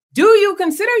you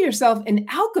consider yourself an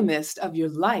alchemist of your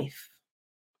life?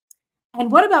 And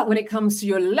what about when it comes to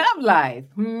your love life?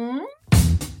 You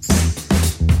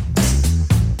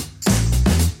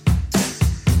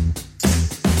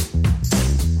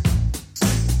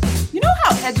know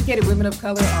how educated women of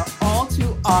color are all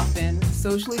too often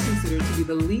socially considered to be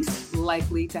the least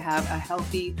likely to have a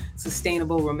healthy,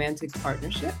 sustainable romantic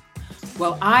partnership?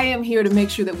 Well, I am here to make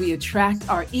sure that we attract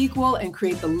our equal and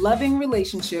create the loving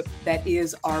relationship that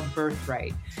is our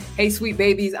birthright. Hey, sweet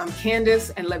babies, I'm Candace,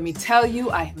 and let me tell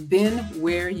you, I have been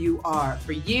where you are.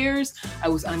 For years, I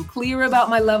was unclear about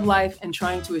my love life and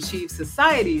trying to achieve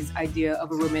society's idea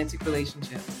of a romantic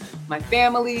relationship. My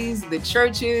families, the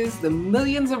churches, the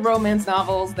millions of romance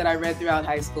novels that I read throughout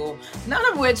high school, none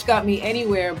of which got me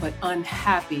anywhere but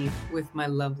unhappy with my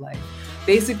love life.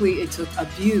 Basically, it took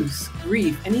abuse,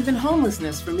 grief, and even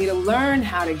homelessness for me to learn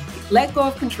how to let go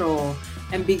of control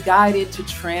and be guided to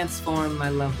transform my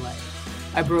love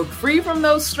life. I broke free from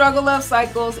those struggle love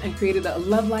cycles and created a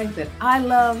love life that I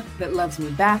love, that loves me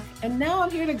back. And now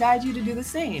I'm here to guide you to do the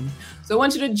same. So I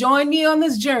want you to join me on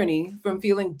this journey from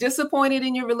feeling disappointed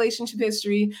in your relationship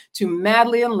history to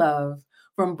madly in love.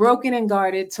 From broken and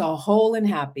guarded to whole and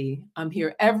happy. I'm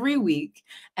here every week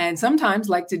and sometimes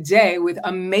like today with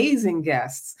amazing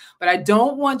guests, but I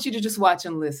don't want you to just watch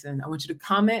and listen. I want you to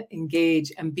comment,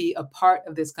 engage, and be a part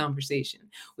of this conversation.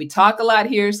 We talk a lot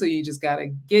here, so you just got to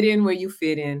get in where you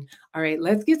fit in. All right,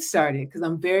 let's get started because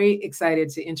I'm very excited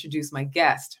to introduce my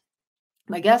guest.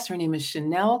 My guest, her name is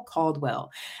Chanel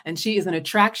Caldwell, and she is an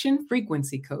attraction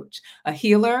frequency coach, a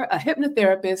healer, a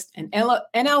hypnotherapist, an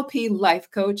NLP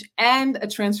life coach, and a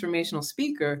transformational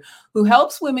speaker who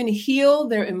helps women heal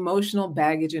their emotional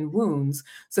baggage and wounds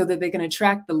so that they can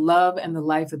attract the love and the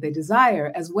life that they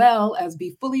desire, as well as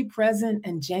be fully present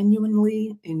and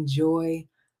genuinely enjoy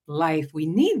life. We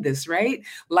need this, right?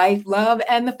 Life, love,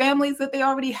 and the families that they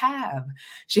already have.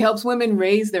 She helps women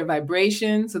raise their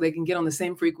vibration so they can get on the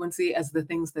same frequency as the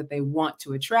things that they want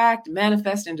to attract,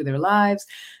 manifest into their lives.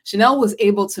 Chanel was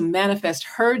able to manifest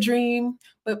her dream,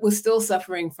 but was still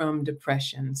suffering from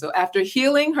depression. So after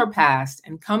healing her past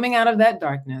and coming out of that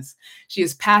darkness, she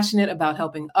is passionate about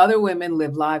helping other women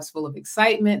live lives full of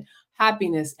excitement,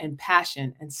 happiness, and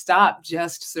passion, and stop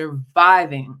just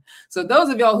surviving. So those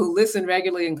of y'all who listen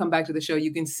regularly and come back to the show,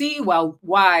 you can see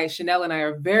why Chanel and I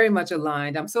are very much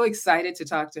aligned. I'm so excited to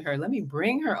talk to her. Let me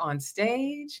bring her on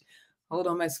stage. Hold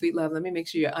on, my sweet love. Let me make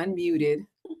sure you're unmuted.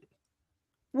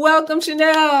 Welcome,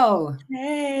 Chanel.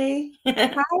 Hey.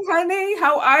 Hi, honey.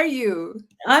 How are you?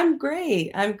 I'm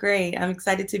great. I'm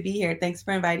excited to be here. Thanks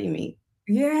for inviting me.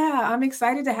 Yeah, I'm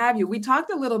excited to have you. We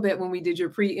talked a little bit when we did your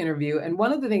pre-interview, and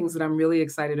one of the things that I'm really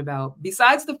excited about,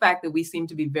 besides the fact that we seem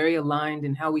to be very aligned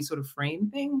in how we sort of frame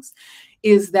things,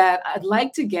 is that I'd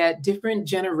like to get different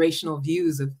generational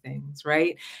views of things,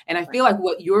 right? And I feel like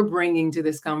what you're bringing to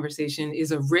this conversation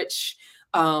is a rich,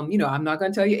 I'm not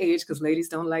going to tell your age because ladies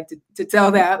don't like to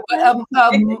tell that,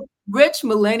 but rich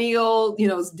millennial,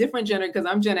 different because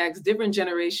I'm Gen X, different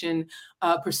generation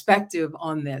perspective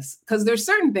on this, because there's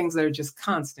certain things that are just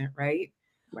constant, right?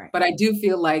 But I do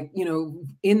feel like,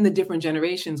 in the different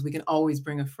generations, we can always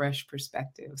bring a fresh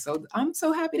perspective. So I'm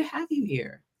so happy to have you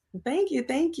here. Thank you.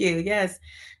 Yes,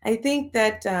 I think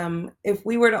that if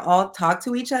we were to all talk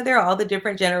to each other, all the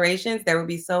different generations, there would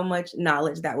be so much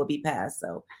knowledge that would be passed.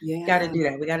 So got to do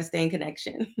that. We got to stay in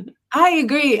connection. I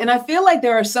agree. And I feel like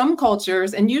there are some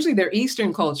cultures, and usually they're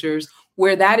Eastern cultures,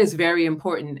 where that is very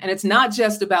important. And it's not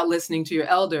just about listening to your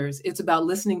elders. It's about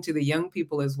listening to the young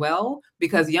people as well,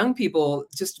 because young people,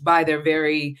 just by their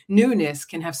very newness,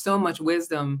 can have so much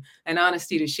wisdom and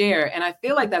honesty to share. And I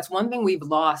feel like that's one thing we've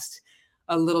lost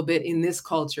a little bit in this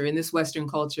culture, in this Western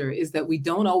culture, is that we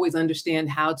don't always understand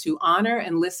how to honor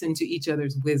and listen to each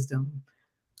other's wisdom.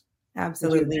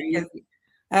 Absolutely.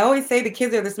 I always say the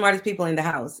kids are the smartest people in the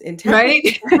house.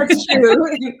 Right? That's true.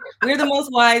 We're the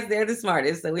most wise. They're the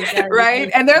smartest. So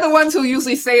right. And they're the ones who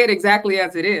usually say it exactly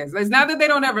as it is. It's not that they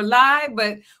don't ever lie,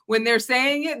 but when they're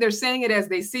saying it as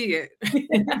they see it.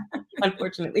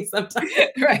 Unfortunately, sometimes.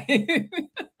 Right.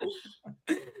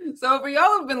 So for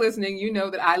y'all who've been listening, you know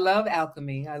that I love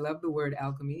alchemy. I love the word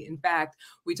alchemy. In fact,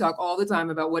 we talk all the time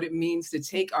about what it means to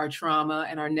take our trauma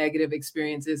and our negative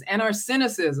experiences and our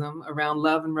cynicism around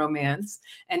love and romance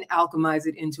and alchemize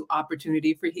it into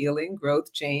opportunity for healing,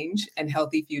 growth, change, and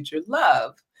healthy future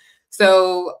love.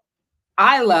 So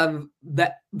I love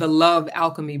the love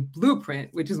alchemy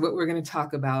blueprint, which is what we're going to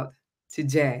talk about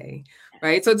today.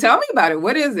 Right. So tell me about it.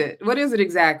 What is it? What is it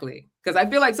exactly? Because I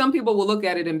feel like some people will look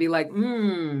at it and be like,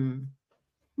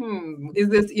 is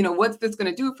this, what's this going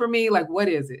to do for me? Like, what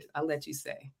is it? I'll let you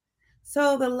say.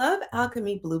 So the Love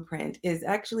Alchemy Blueprint is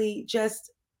actually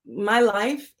just my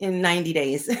life in 90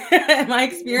 days, my Yeah.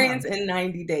 experience in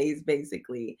 90 days,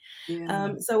 basically.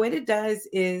 Yeah. So what it does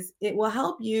is it will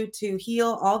help you to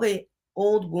heal all the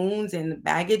old wounds and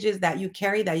baggages that you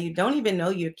carry that you don't even know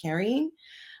you're carrying,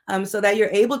 so that you're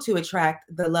able to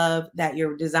attract the love that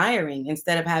you're desiring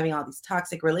instead of having all these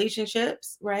toxic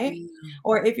relationships, right? Yeah.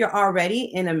 Or if you're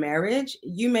already in a marriage,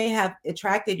 you may have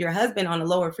attracted your husband on a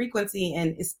lower frequency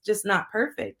and it's just not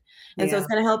perfect. And so Yeah.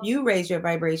 it's going to help you raise your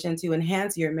vibration to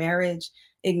enhance your marriage,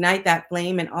 ignite that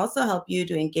flame, and also help you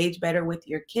to engage better with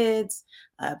your kids,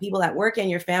 people at work, and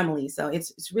your family. So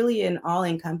it's really an all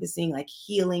encompassing like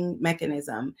healing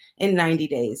mechanism in 90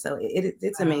 days. So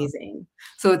it's Wow. amazing.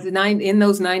 So it's in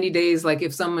those 90 days, like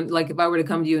if someone, like if I were to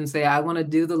come to you and say, I want to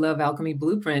do the Love Alchemy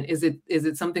Blueprint, is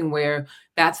it something where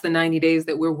that's the 90 days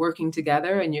that we're working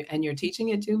together and you're teaching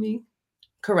it to me?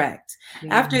 Correct.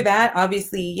 Yeah. After that,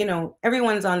 obviously,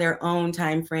 everyone's on their own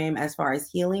time frame as far as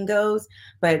healing goes,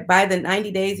 but by the 90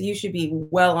 days, you should be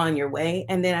well on your way.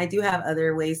 And then I do have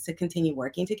other ways to continue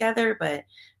working together, but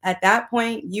at that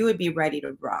point, you would be ready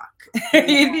to rock. Yeah.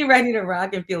 You'd be ready to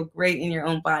rock and feel great in your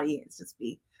own body. It's just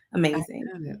be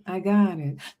amazing. I got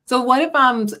it. So what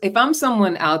if I'm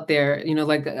someone out there,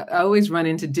 like I always run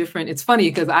into different, it's funny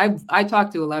because I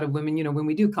talk to a lot of women, when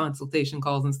we do consultation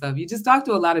calls and stuff, you just talk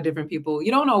to a lot of different people.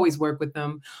 You don't always work with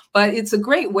them, but it's a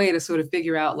great way to sort of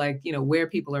figure out like, where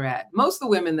people are at. Most of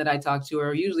the women that I talk to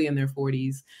are usually in their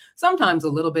 40s, sometimes a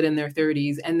little bit in their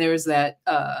 30s. And there's that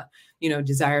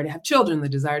desire to have children, the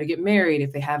desire to get married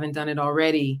if they haven't done it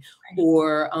already,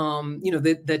 or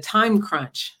the time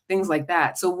crunch, things like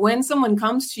that. So when someone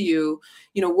comes to you,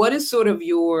 what is sort of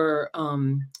your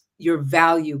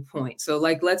value point? So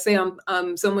like, let's say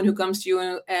I'm someone who comes to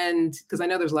you and because I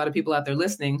know there's a lot of people out there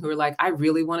listening who are like, I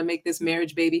really want to make this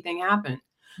marriage baby thing happen.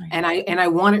 Right. And I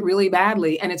want it really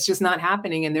badly and it's just not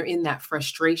happening and they're in that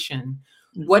frustration.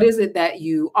 Mhm. What is it that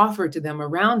you offer to them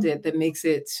around it that makes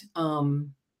it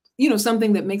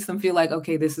something that makes them feel like,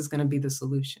 okay, this is going to be the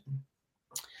solution?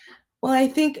 Well, I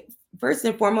think first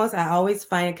and foremost, I always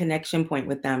find a connection point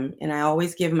with them and I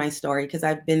always give my story because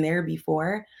I've been there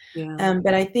before. Yeah.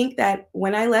 But I think that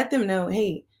when I let them know,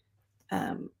 hey,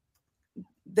 um,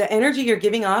 the energy you're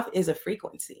giving off is a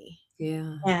frequency.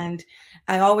 Yeah. And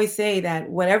I always say that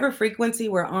whatever frequency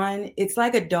we're on, it's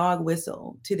like a dog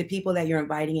whistle to the people that you're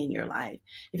inviting in your life.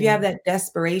 If you Yeah. have that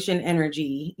desperation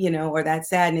energy, or that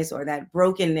sadness or that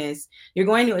brokenness, you're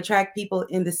going to attract people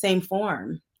in the same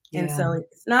form. And Yeah. so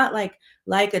it's not like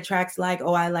attracts like,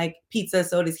 oh, I like pizza,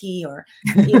 so does he, or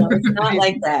it's not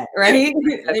like that, right?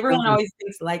 Everyone Right. always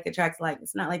thinks like attracts like.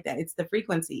 It's not like that. It's the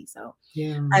frequency. So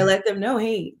Yeah. I let them know,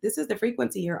 hey, this is the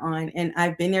frequency you're on. And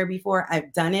I've been there before.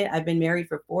 I've done it. I've been married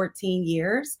for 14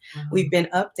 years. Wow. We've been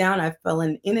up, down. I've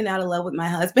fallen in and out of love with my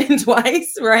husband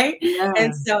twice, right? Yeah.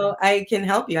 And so I can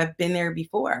help you. I've been there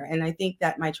before. And I think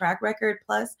that my track record,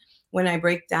 plus when I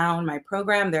break down my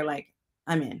program, they're like,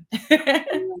 I'm in.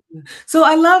 So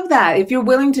I love that. If you're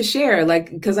willing to share, like,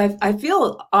 because I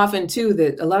feel often too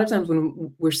that a lot of times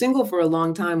when we're single for a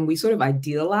long time, we sort of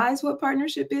idealize what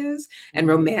partnership is and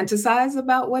romanticize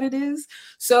about what it is.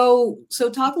 So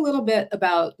talk a little bit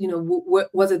about, what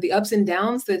was it, the ups and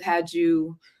downs that had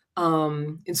you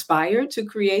inspired to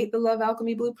create the Love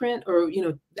Alchemy Blueprint, or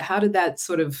how did that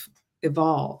sort of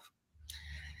evolve?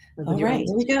 All right,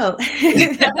 here we go.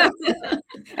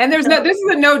 And this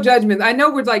is a no judgment. I know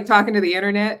we're like talking to the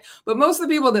internet, but most of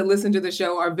the people that listen to the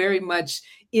show are very much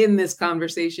in this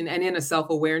conversation and in a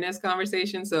self-awareness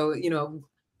conversation. So,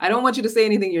 I don't want you to say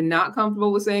anything you're not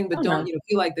comfortable with saying, but Oh, don't, no.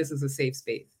 feel like this is a safe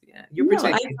space. Yeah, you're No,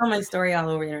 I protected. tell my story all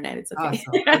over the internet. It's okay.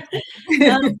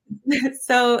 Awesome.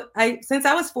 So since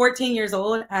I was 14 years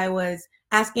old, I was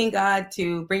asking God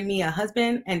to bring me a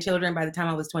husband and children by the time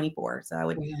I was 24. So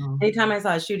Wow. anytime I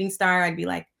saw a shooting star, I'd be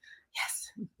like,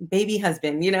 yes, baby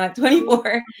husband, at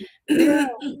 24. Yeah.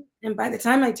 And by the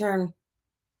time I turned,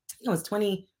 it was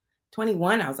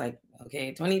 2021, I was like,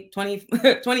 okay,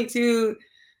 22.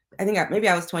 I think maybe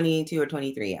I was 22 or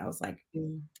 23. I was like,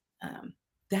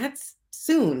 that's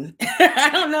soon. I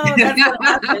don't know if that's going to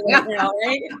happen right now,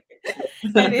 right?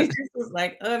 And it just was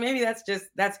like, oh, maybe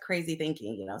that's crazy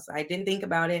thinking, So I didn't think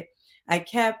about it. I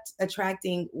kept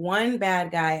attracting one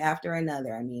bad guy after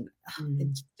another. I mean,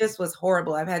 it just was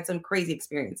horrible. I've had some crazy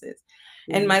experiences.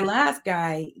 And my last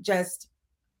guy just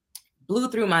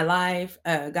blew through my life,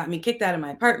 got me kicked out of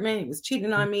my apartment. He was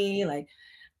cheating on me. Like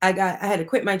I had to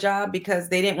quit my job because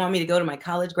they didn't want me to go to my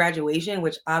college graduation,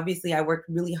 which obviously I worked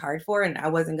really hard for, and I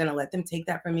wasn't going to let them take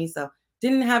that from me. So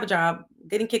didn't have a job,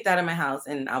 getting kicked out of my house.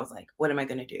 And I was like, what am I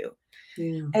going to do?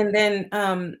 Yeah. And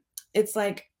then it's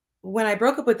like when I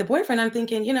broke up with the boyfriend, I'm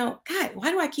thinking, God,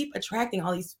 why do I keep attracting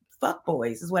all these fuck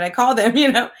boys is what I call them,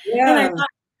 And I Yeah. thought,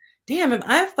 damn, am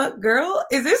I a fuck girl?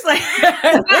 Is this like,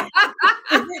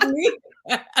 is it me?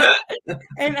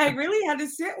 And I really had to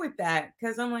sit with that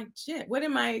because I'm like, shit, what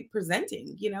am I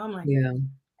presenting? I'm like, Yeah.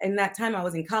 in that time I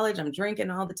was in college, I'm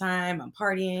drinking all the time, I'm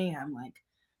partying, I'm like,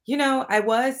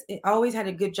 always had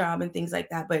a good job and things like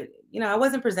that, but I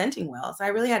wasn't presenting well. So I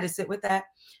really had to sit with that.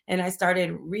 And I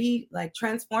started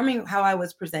transforming how I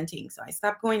was presenting. So I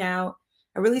stopped going out.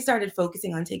 I really started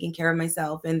focusing on taking care of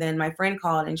myself. And then my friend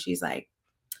called and she's like,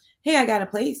 hey, I got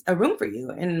a room for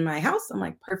you in my house. I'm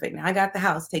like, perfect. Now I got the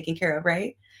house taken care of,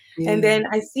 right? Yeah. And then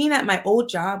I seen that my old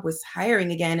job was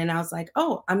hiring again. And I was like,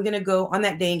 oh, I'm going to go on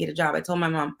that day and get a job. I told my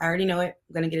mom, I already know it.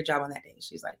 I'm going to get a job on that day.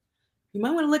 She's like, you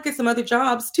might want to look at some other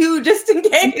jobs too, just in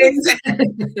case.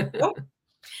 Nope.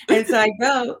 And so I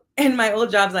go, and my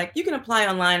old job's like, you can apply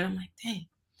online. I'm like, dang.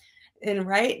 And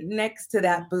right next to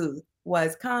that booth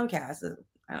was Comcast.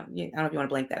 I don't know if you want to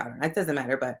blank that out. It doesn't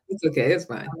matter, but it's okay. It's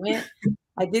fine.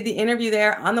 I did the interview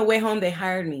there. On the way home, they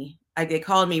hired me. They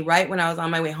called me right when I was on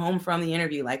my way home from the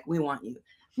interview, like, we want you.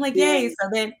 I'm like, yay. So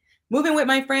then moving with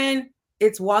my friend,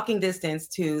 it's walking distance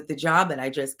to the job that I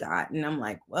just got. And I'm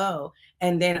like, whoa.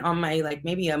 And then on my,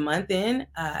 maybe a month in,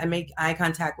 I make eye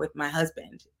contact with my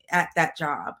husband at that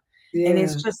job. Yeah. And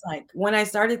it's just like, when I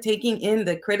started taking in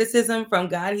the criticism from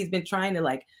God, he's been trying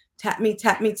to tap me,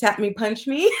 punch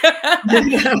me,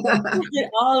 get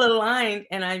all aligned.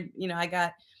 And I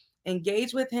got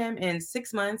engaged with him in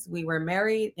 6 months. We were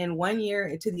married in 1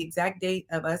 year to the exact date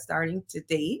of us starting to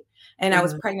date. And I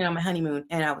was pregnant on my honeymoon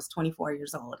and I was 24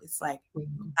 years old. It's like,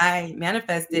 I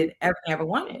manifested everything I ever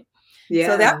wanted. Yeah.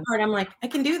 So that part, I'm like, I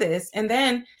can do this. And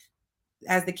then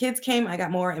as the kids came, I got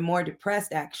more and more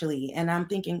depressed actually. And I'm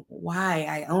thinking, why?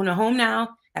 I own a home now,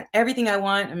 got everything I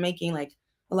want. I'm making a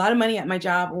lot of money at my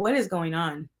job. What is going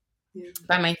on? Yeah.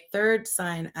 By my third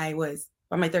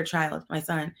child, my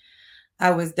son, I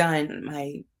was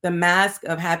done. The mask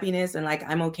of happiness and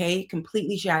I'm okay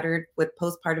completely shattered with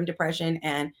postpartum depression.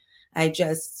 And I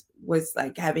just was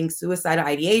having suicidal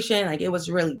ideation. It was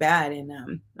really bad.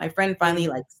 And my friend finally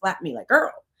slapped me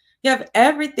girl, you have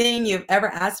everything you've ever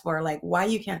asked for. Why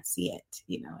you can't see it,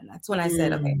 And that's when I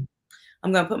said, okay,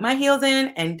 I'm going to put my heels in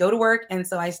and go to work. And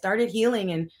so I started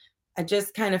healing and I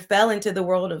just kind of fell into the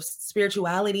world of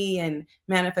spirituality and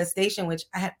manifestation, which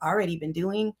I had already been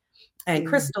doing, and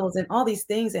crystals and all these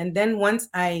things. And then once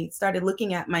I started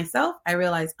looking at myself, I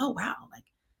realized, oh, wow,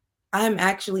 I'm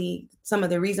actually some of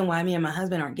the reason why me and my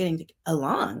husband aren't getting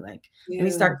along. And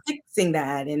we start fixing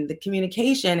that and the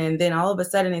communication. And then all of a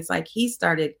sudden it's he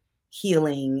started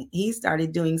healing. He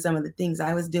started doing some of the things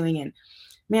I was doing. And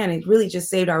man, it really just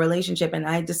saved our relationship. And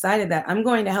I decided that I'm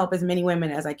going to help as many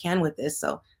women as I can with this.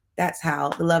 So that's how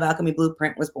the Love Alchemy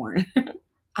Blueprint was born.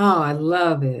 Oh, I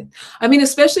love it. I mean,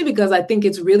 especially because I think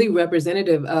it's really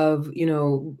representative of,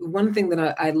 one thing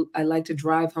that I like to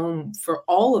drive home for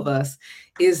all of us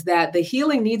is that the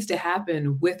healing needs to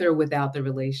happen with or without the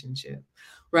relationship,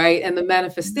 right? And the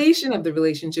manifestation of the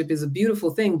relationship is a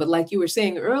beautiful thing. But like you were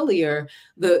saying earlier,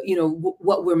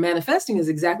 what we're manifesting is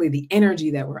exactly the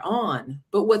energy that we're on.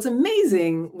 But what's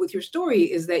amazing with your story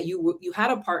is that you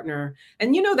had a partner,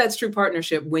 and that's true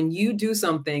partnership when you do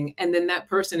something and then that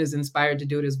person is inspired to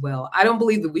do it as well. I don't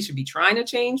believe that we should be trying to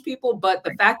change people, but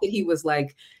the fact that he was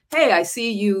like, hey, I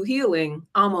see you healing,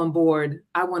 I'm on board,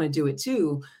 I want to do it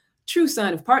too, true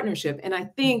sign of partnership. And I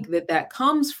think that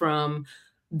comes from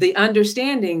the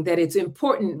understanding that it's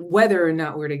important whether or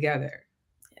not we're together.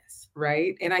 Yes.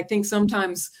 Right. And I think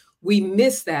sometimes we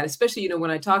miss that, especially,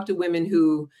 when I talk to women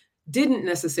who didn't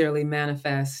necessarily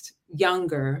manifest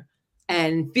younger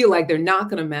and feel like they're not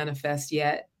going to manifest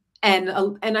yet. And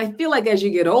I feel like as you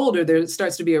get older, there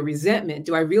starts to be a resentment.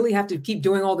 Do I really have to keep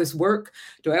doing all this work?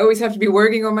 Do I always have to be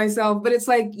working on myself? But it's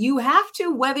you have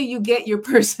to, whether you get your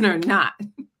person or not.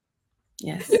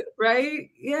 Yes. Right?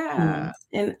 Yeah.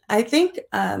 And I think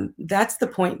that's the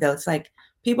point, though. It's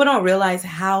people don't realize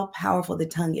how powerful the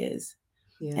tongue is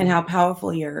and how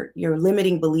powerful your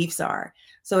limiting beliefs are.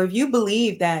 So if you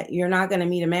believe that you're not going to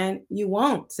meet a man, you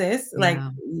won't, sis.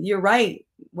 You're right.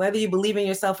 Whether you believe in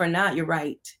yourself or not, you're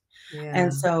right. Yeah.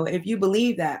 And so if you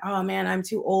believe that, oh man, I'm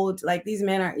too old, these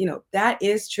men are, that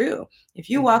is true. If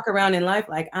you walk around in life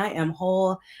I am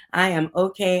whole, I am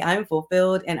okay, I'm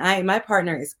fulfilled, and my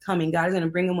partner is coming. God is going to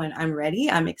bring him when I'm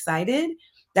ready. I'm excited.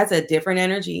 That's a different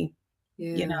energy,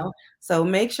 So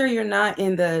make sure you're not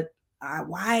in the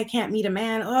why I can't meet a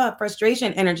man,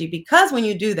 frustration energy, because when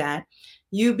you do that,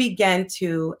 you begin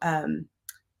to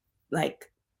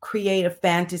create a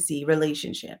fantasy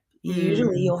relationship.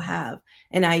 usually you'll have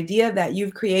an idea that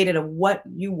you've created of what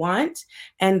you want,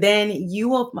 and then you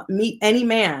will meet any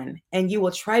man and you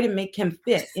will try to make him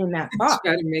fit in that box.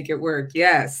 Try to make it work.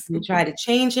 Yes. You try to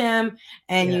change him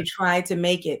and Yeah. you try to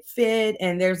make it fit,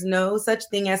 and there's no such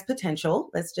thing as potential.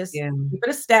 Let's just Yeah. keep it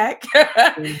a stack.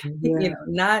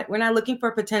 Yeah. We're not looking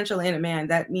for potential in a man.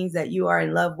 That means that you are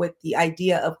in love with the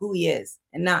idea of who he is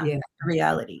and not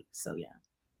reality. So yeah.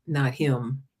 Not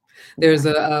him. There's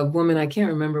a woman, I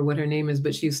can't remember what her name is,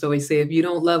 but she used to always say, if you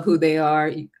don't love who they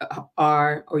are,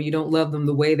 or you don't love them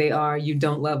the way they are, you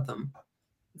don't love them.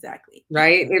 Exactly.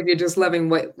 Right? If you're just loving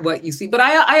what you see. But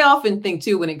I often think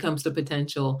too, when it comes to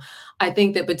potential, I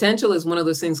think that potential is one of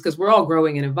those things, because we're all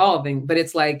growing and evolving, but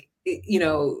it's like,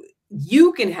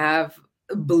 you can have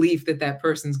a belief that that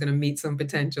person's going to meet some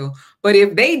potential, but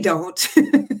if they don't,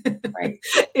 right,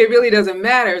 it really doesn't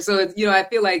matter. So it's, I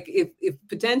feel like if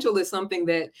potential is something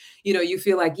that, you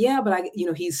feel like, yeah, but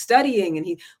he's studying, and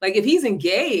if he's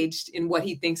engaged in what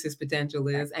he thinks his potential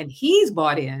is and he's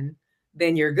bought in,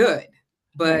 then you're good.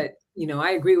 But,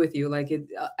 I agree with you. I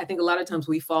think a lot of times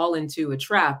we fall into a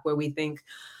trap where we think,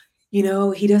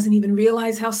 he doesn't even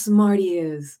realize how smart he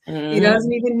is. He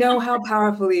doesn't even know how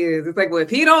powerful he is. It's like, well, if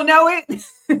he don't know it.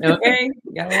 Okay.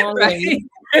 Got a long way.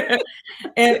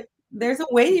 And there's a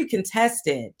way you can test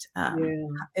it,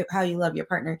 how you love your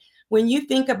partner. When you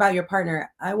think about your partner,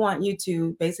 I want you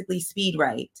to basically speed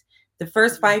write the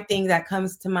first 5 things that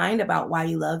comes to mind about why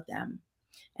you love them.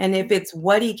 And if it's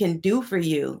what he can do for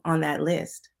you on that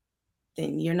list,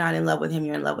 then you're not in love with him.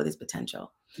 You're in love with his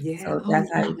potential. Yeah. So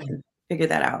that's how you can figure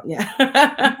that out. Yeah.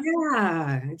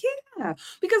 Yeah.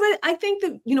 Because I think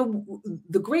that,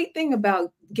 the great thing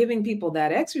about giving people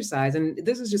that exercise, and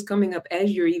this is just coming up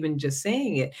as you're even just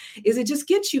saying it, is it just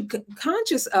gets you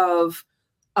conscious of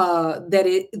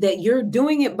that you're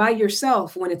doing it by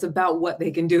yourself when it's about what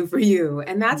they can do for you.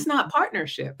 And that's not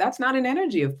partnership. That's not an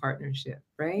energy of partnership,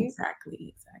 right?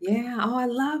 Exactly. Yeah. Oh, I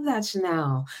love that,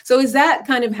 Chanel. So is that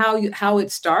kind of how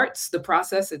it starts, the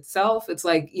process itself? It's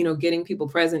like, getting people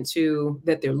present to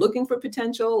that they're looking for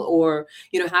potential, or,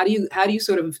 how do you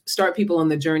sort of start people on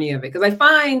the journey of it? Because I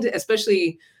find,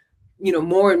 especially,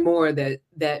 more and more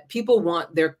that people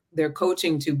want their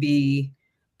coaching to be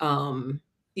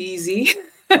easy.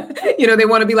 They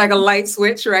want to be like a light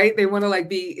switch, right? They want to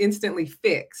be instantly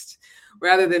fixed,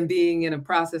 rather than being in a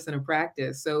process and a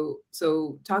practice. So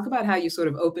talk about how you sort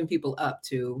of open people up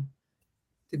to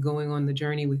going on the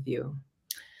journey with you.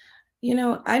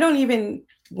 I don't even,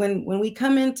 when we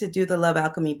come in to do the Love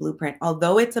Alchemy Blueprint,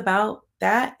 although it's about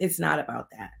that, it's not about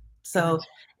that. So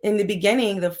in the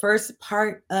beginning, the first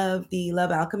part of the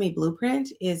Love Alchemy Blueprint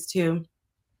is to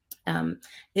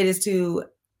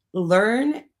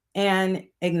learn and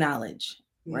acknowledge,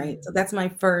 right? So that's my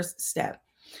first step.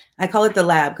 I call it the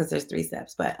lab because there's 3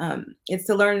 steps, but it's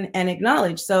to learn and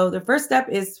acknowledge. So the first step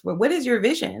is, what is your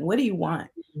vision? What do you want?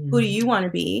 Who do you want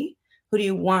to be? Who do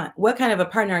you want? What kind of a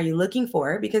partner are you looking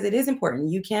for? Because it is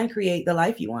important. You can create the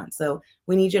life you want. So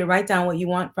we need you to write down what you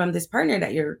want from this partner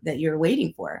that you're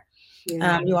waiting for.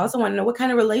 You also want to know, what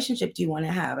kind of relationship do you want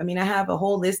to have? I mean, I have a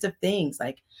whole list of things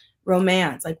like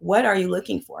romance. Like, what are you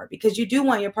looking for? Because you do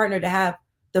want your partner to have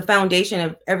the foundation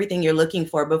of everything you're looking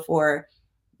for before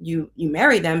you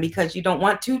marry them, because you don't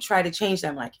want to try to change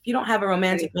them. Like, if you don't have a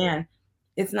romantic man,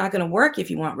 it's not going to work. If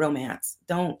you want romance,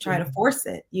 don't try to force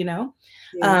it,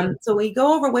 So we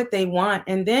go over what they want,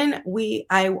 and then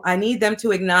I need them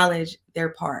to acknowledge their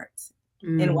parts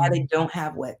and why they don't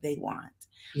have what they want.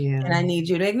 And I need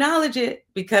you to acknowledge it,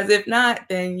 because if not,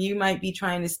 then you might be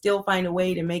trying to still find a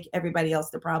way to make everybody else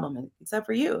the problem, except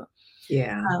for you.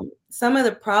 Some of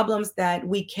the problems that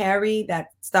we carry that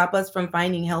stop us from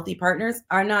finding healthy partners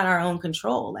are not our own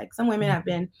control. Like, some women have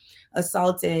been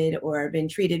assaulted or been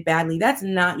treated badly. That's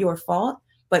not your fault,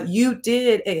 but you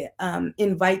did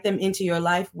invite them into your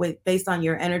life based on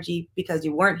your energy, because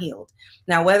you weren't healed.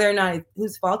 Now, whether or not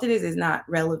whose fault it is not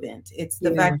relevant. It's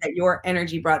the fact that your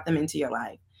energy brought them into your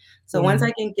life. So once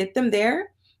I can get them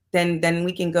there, then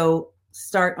we can go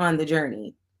start on the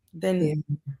journey. Then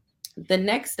the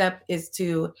next step is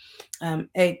to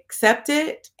accept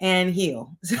it and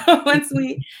heal. So once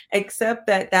we accept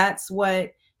that that's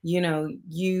what,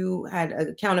 you had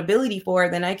accountability for,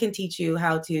 then I can teach you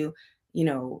how to,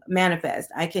 manifest.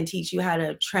 I can teach you how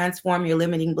to transform your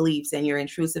limiting beliefs and your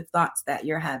intrusive thoughts that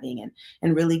you're having,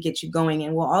 and really get you going.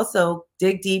 And we'll also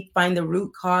dig deep, find the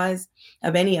root cause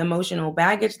of any emotional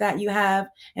baggage that you have.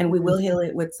 And we will heal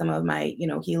it with some of my,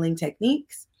 healing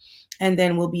techniques. And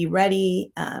then we'll be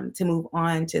ready to move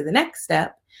on to the next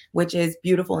step, which is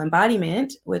beautiful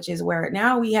embodiment, which is where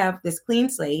now we have this clean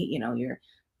slate.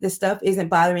 this stuff isn't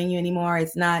bothering you anymore.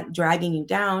 It's not dragging you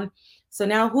down. So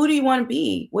now who do you want to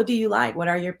be? What do you like? What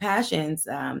are your passions?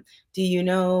 Do you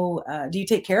know, do you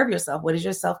take care of yourself? What is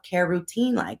your self-care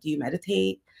routine like? Do you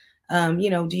meditate?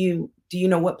 Do you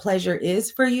know what pleasure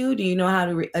is for you? Do you know how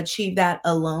to achieve that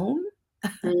alone?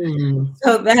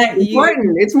 So that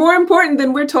important. It's more important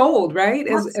than we're told, right?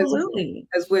 Absolutely.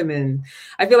 As women,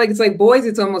 I feel like it's like boys,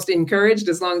 it's almost encouraged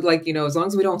as long as as long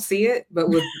as we don't see it. But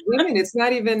with women, it's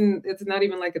not even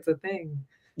like it's a thing.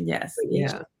 Yes. But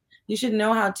yeah. You should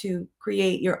know how to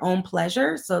create your own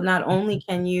pleasure. So not only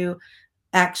can you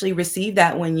actually receive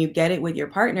that when you get it with your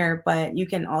partner, but you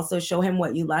can also show him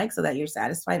what you like so that you're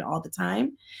satisfied all the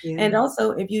time. Yeah. And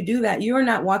also, if you do that, you're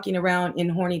not walking around in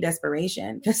horny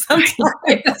desperation, because sometimes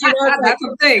that's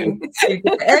a thing. You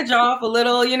get the edge off a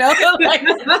little, like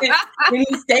when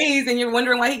he stays and you're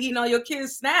wondering why he's eating all your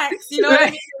kids' snacks,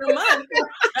 right. In a month.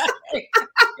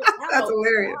 That's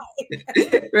hilarious,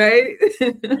 right?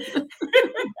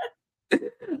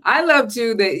 I love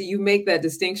too that you make that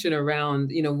distinction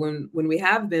around, when we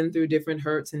have been through different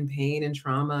hurts and pain and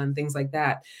trauma and things like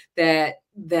that,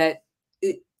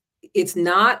 it's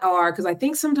not because I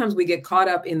think sometimes we get caught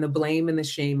up in the blame and the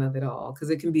shame of it all, because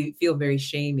it can feel very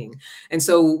shaming. And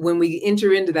so when we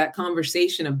enter into that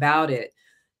conversation about it,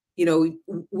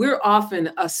 we're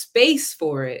often a space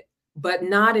for it, but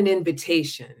not an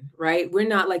invitation, right? We're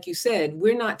not, like you said,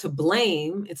 we're not to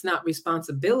blame. It's not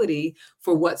responsibility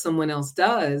for what someone else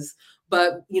does.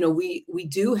 But, we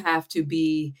do have to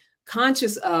be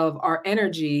conscious of our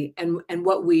energy and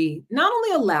what we not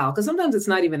only allow, because sometimes it's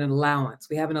not even an allowance.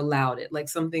 We haven't allowed it. Like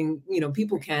something,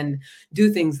 people can do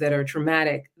things that are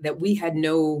traumatic that we had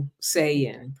no say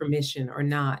in, permission or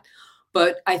not.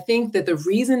 But I think that the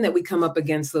reason that we come up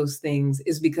against those things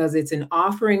is because it's an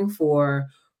offering for,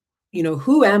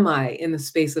 who am I in the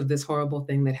space of this horrible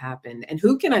thing that happened? And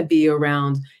who can I be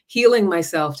around healing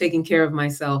myself, taking care of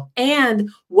myself? And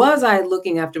was I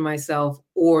looking after myself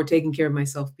or taking care of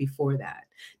myself before that?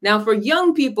 Now, for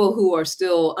young people who are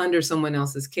still under someone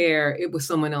else's care, it was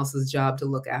someone else's job to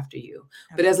look after you.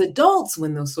 But as adults,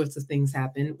 when those sorts of things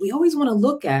happen, we always want to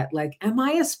look at, like, am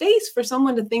I a space for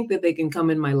someone to think that they can come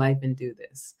in my life and do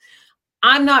this?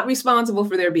 I'm not responsible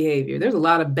for their behavior. There's a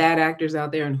lot of bad actors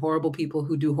out there and horrible people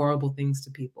who do horrible things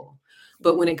to people.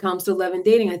 But when it comes to love and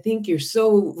dating, I think you're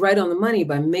so right on the money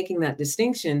by making that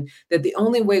distinction that the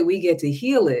only way we get to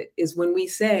heal it is when we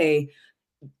say,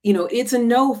 it's a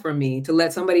no for me to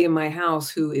let somebody in my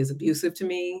house who is abusive to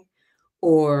me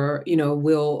or,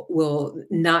 will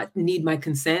not need my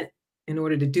consent in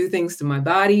order to do things to my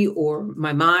body or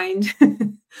my mind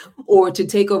or to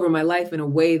take over my life in a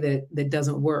way that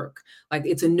doesn't work. Like,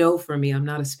 it's a no for me. I'm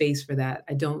not a space for that.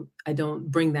 I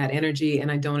don't bring that energy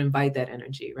and I don't invite that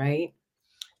energy. Right.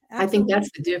 Absolutely. I think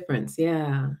that's the difference.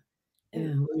 Yeah.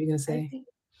 Yeah. What are you going to say?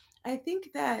 I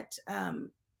think that,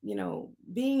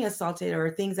 being assaulted or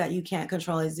things that you can't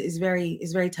control is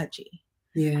very touchy.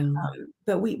 Yeah.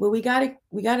 But we gotta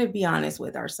be honest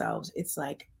with ourselves. It's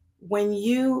like, when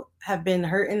you have been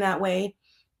hurt in that way,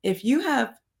 if you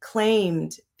have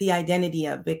claimed the identity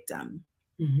of victim,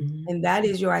 and that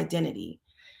is your identity,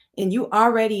 and you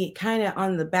already kind of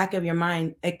on the back of your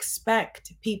mind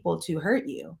expect people to hurt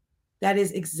you, that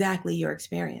is exactly your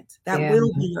experience. That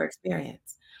will be your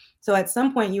experience. So at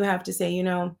some point you have to say,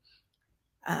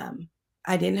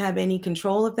 I didn't have any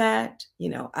control of that.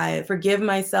 I forgive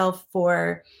myself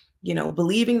for,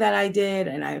 believing that I did.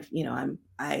 And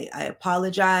I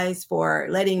apologize for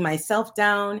letting myself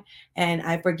down, and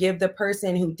I forgive the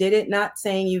person who did it, not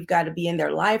saying you've got to be in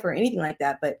their life or anything like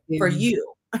that, but for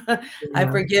you, I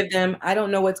forgive them. I don't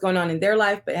know what's going on in their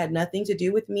life, but it had nothing to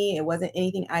do with me. It wasn't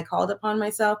anything I called upon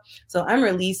myself. So I'm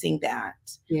releasing that.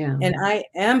 Yeah. And I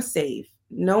am safe.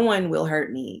 No one will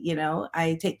hurt me.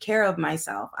 I take care of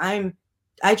myself.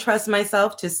 I trust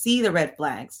myself to see the red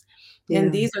flags. Yeah.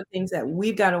 And these are things that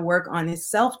we've got to work on, is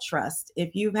self-trust.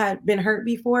 If you've been hurt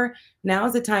before, now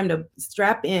is the time to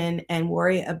strap in and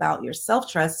worry about your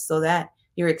self-trust so that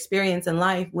your experience in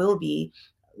life will be,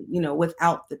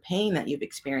 without the pain that you've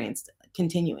experienced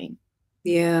continuing.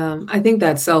 Yeah, I think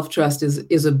that self-trust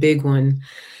is a big one,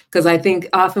 because I think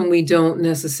often we don't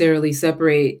necessarily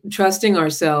separate trusting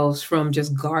ourselves from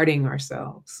just guarding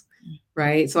ourselves.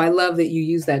 Right. So I love that you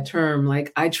use that term.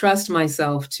 Like, I trust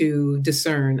myself to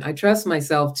discern. I trust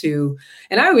myself to,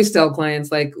 and I always tell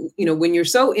clients, like, when you're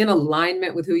so in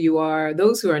alignment with who you are,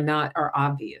 those who are not are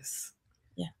obvious.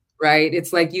 Yeah. Right.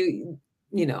 It's like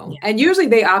and usually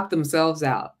they opt themselves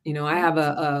out. I have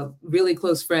a really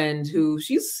close friend who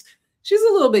she's She's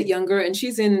a little bit younger, and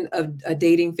she's in a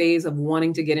dating phase of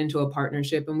wanting to get into a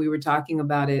partnership. And we were talking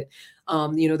about it.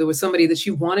 There was somebody that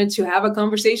she wanted to have a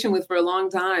conversation with for a long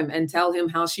time and tell him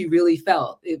how she really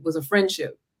felt. It was a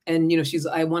friendship. And,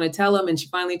 I want to tell him. And she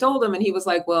finally told him, and he was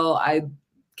like, well, I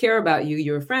care about you.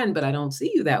 You're a friend, but I don't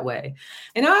see you that way.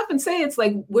 And I often say, it's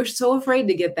like, we're so afraid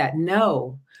to get that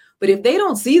no. But if they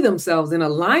don't see themselves in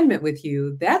alignment with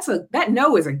you, that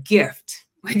no is a gift.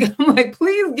 Like, I'm like,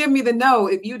 please give me the no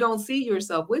if you don't see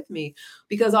yourself with me.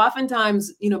 Because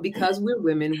oftentimes, because we're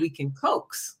women, we can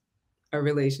coax a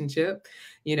relationship,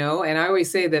 and I always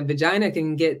say that vagina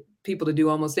can get people to do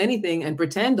almost anything and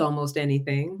pretend almost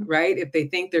anything, right? If they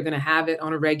think they're going to have it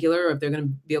on a regular, or if they're going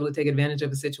to be able to take advantage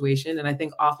of a situation. And I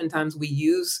think oftentimes we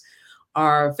use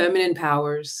our feminine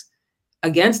powers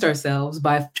against ourselves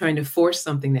by trying to force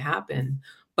something to happen.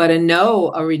 But a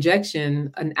no, a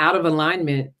rejection, an out of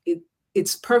alignment,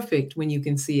 it's perfect when you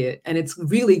can see it. And it's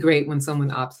really great when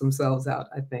someone opts themselves out,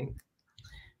 I think.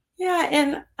 Yeah.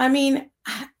 And I mean,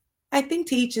 I think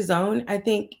to each his own. I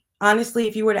think, honestly,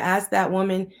 if you were to ask that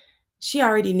woman, she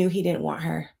already knew he didn't want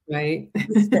her. Right.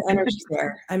 The energy's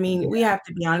there. I mean, we have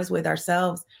to be honest with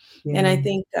ourselves. Yeah. And I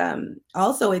think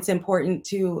also it's important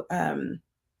to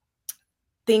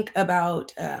think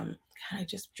about, I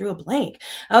just drew a blank.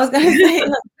 I was going to say,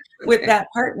 with that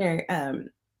partner,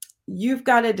 you've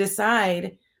got to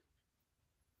decide,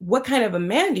 what kind of a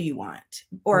man do you want,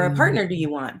 or a partner do you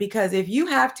want? Because if you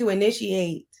have to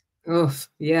initiate,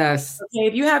 yes. Okay,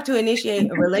 if you have to initiate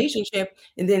a relationship,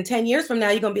 and then 10 years from now,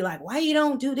 you're going to be like, why you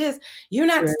don't do this? You're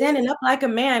not standing up like a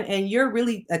man, and you're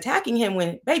really attacking him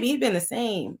when, baby, he's been the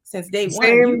same since day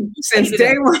one. Since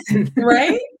day one.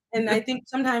 Right? And I think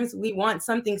sometimes we want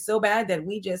something so bad that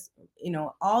we just,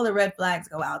 all the red flags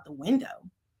go out the window.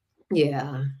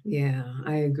 Yeah,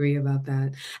 I agree about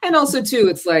that. And also, too,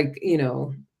 it's like,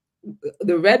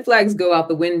 the red flags go out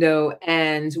the window,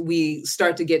 and we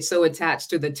start to get so attached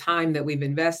to the time that we've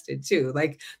invested too.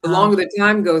 Like, the longer the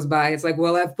time goes by, it's like,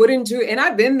 well, I've put into, and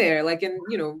I've been there. Like,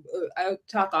 I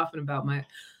talk often about my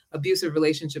abusive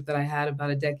relationship that I had about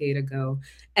a decade ago.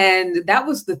 And that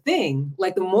was the thing.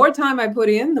 Like, the more time I put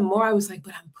in, the more I was like,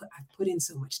 but I put in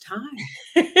so much time,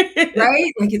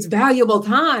 right? Like, it's valuable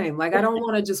time. Like, I don't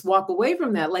want to just walk away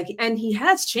from that. Like, and he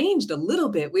has changed a little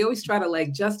bit. We always try to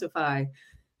like justify.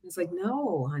 It's like,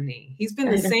 no, honey, he's been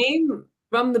the same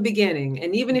from the beginning.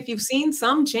 And even if you've seen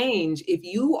some change, if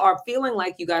you are feeling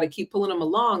like you got to keep pulling him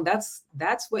along, that's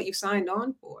what you signed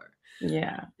on for.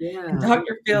 Yeah. And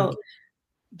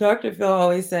Dr. Phil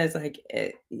always says, like,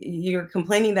 you're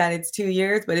complaining that it's 2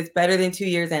 years, but it's better than 2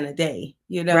 years and a day,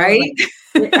 right?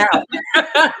 Like, get out.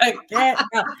 Get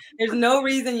out. There's no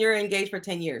reason you're engaged for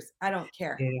 10 years. I don't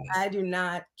care. Yeah. I do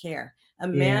not care. A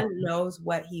man knows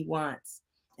what he wants.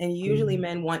 And usually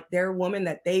men want their woman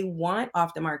that they want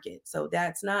off the market. So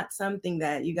that's not something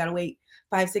that you got to wait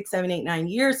 5, 6, 7, 8, 9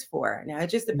 years for. Now, it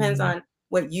just depends on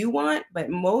what you want. But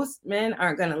most men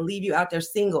aren't going to leave you out there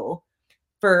single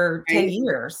for 10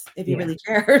 years if he really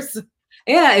cares.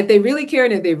 Yeah, if they really care,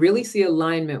 and if they really see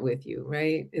alignment with you,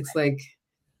 right? It's like,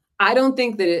 I don't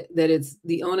think that it's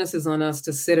the onus is on us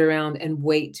to sit around and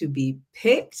wait to be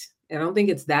picked. I don't think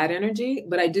it's that energy,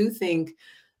 but I do think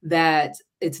that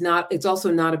it's also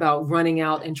not about running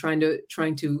out and trying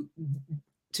to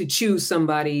choose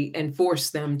somebody and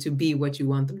force them to be what you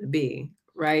want them to be,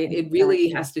 right? Exactly. It really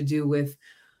has to do with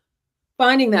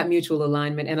finding that mutual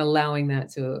alignment and allowing that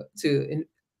to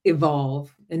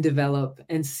evolve and develop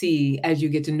and see as you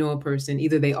get to know a person,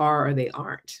 either they are or they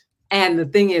aren't. And the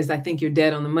thing is, I think you're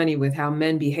dead on the money with how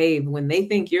men behave when they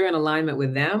think you're in alignment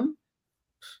with them.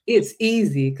 It's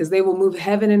easy because they will move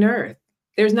heaven and earth.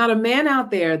 There's not a man out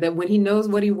there that when he knows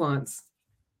what he wants,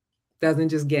 doesn't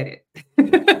just get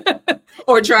it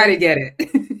or try to get it.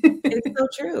 It's so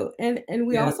true. And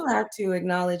we also have to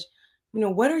acknowledge,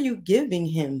 what are you giving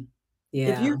him? Yeah.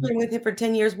 If you've been with him for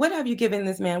 10 years, what have you given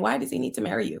this man? Why does he need to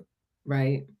marry you?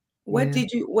 Right. What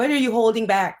are you holding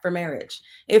back for marriage?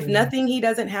 If nothing, he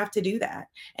doesn't have to do that.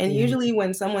 And usually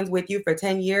when someone's with you for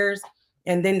 10 years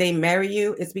and then they marry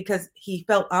you, it's because he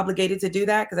felt obligated to do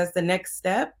that, because that's the next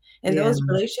step. And those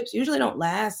relationships usually don't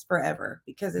last forever,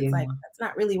 because it's like, that's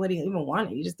not really what he even wanted.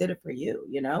 He just did it for you,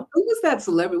 Who was that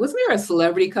celebrity? Wasn't there a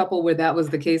celebrity couple where that was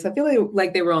the case? I feel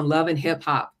like they were on Love and Hip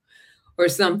Hop or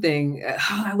something.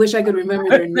 I wish I could remember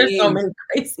their names. There's so many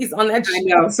crazies on that show. I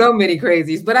know, so many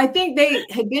crazies. But I think they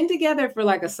had been together for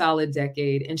like a solid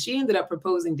decade, and she ended up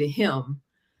proposing to him.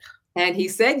 And he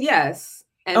said yes.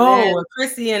 And then,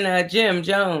 Chrissy and Jim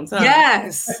Jones. Huh?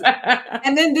 Yes.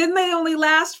 And then didn't they only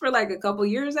last for like a couple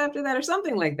years after that or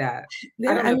something like that?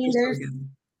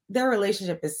 their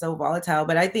relationship is so volatile,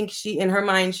 but I think in her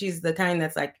mind, she's the kind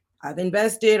that's like, I've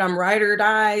invested, I'm ride or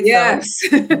die. Yes.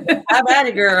 So I've had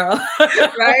a girl.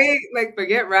 Right? Like,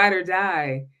 forget ride or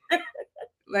die.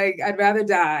 Like, I'd rather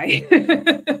die.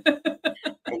 And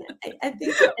I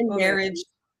think in marriage,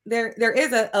 there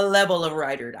is a level of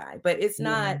ride or die, but it's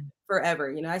not forever.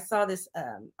 You know, I saw this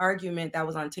argument that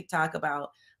was on TikTok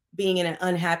about being in an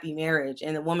unhappy marriage,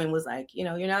 and the woman was like, you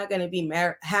know, you're not going to be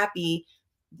happy,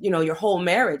 you know, your whole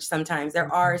marriage. Sometimes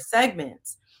there are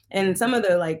segments, and some of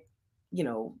the like, you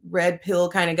know, red pill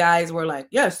kind of guys were like,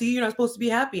 yeah, see, you're not supposed to be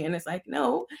happy. And it's like,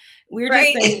 no, we're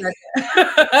just saying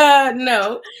that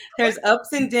no, there's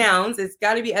ups and downs. It's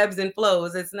got to be ebbs and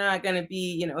flows. It's not going to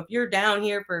be, you know, if you're down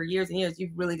here for years and years,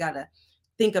 you've really got to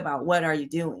think about what are you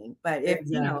doing. But if,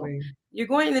 you know, you're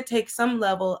going to take some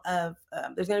level of,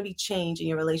 there's going to be change in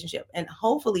your relationship. And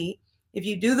hopefully, if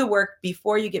you do the work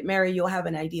before you get married, you'll have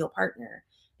an ideal partner.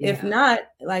 If not,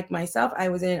 like myself, I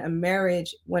was in a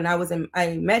marriage when I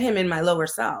met him in my lower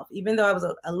self. Even though I was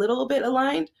a little bit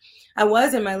aligned, I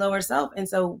was in my lower self. And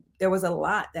so there was a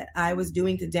lot that I was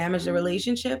doing to damage the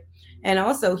relationship. And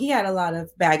also he had a lot of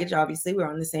baggage. Obviously, we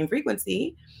were on the same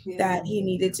frequency that he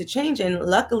needed to change. And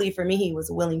luckily for me, he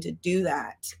was willing to do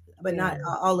that. But not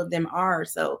all of them are.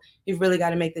 So you've really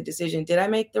got to make the decision. Did I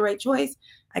make the right choice?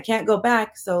 I can't go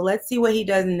back. So let's see what he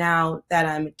does now that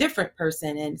I'm a different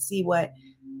person, and see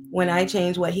when I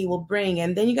change, what he will bring.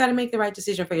 And then you got to make the right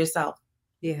decision for yourself.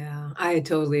 Yeah, I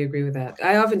totally agree with that.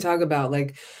 I often talk about,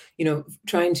 like, you know,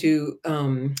 trying to,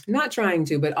 not trying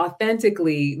to, but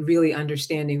authentically really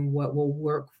understanding what will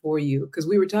work for you. Because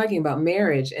we were talking about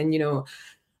marriage, and, you know,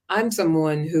 I'm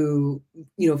someone who,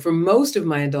 you know, for most of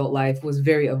my adult life was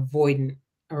very avoidant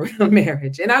around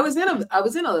marriage. And I was in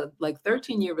a like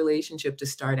 13-year relationship to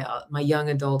start out my young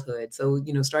adulthood. So,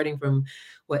 you know, starting from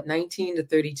 19 to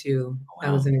 32, wow.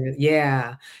 I was in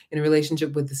a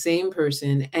relationship with the same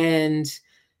person, and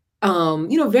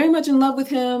you know, very much in love with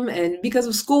him, and because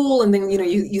of school. And then, you know,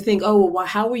 you think, oh, well,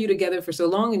 how were you together for so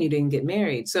long and you didn't get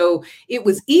married? So it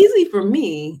was easy for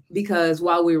me because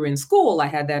while we were in school, I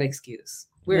had that excuse.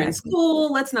 We're in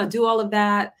school, let's not do all of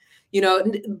that, you know,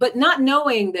 but not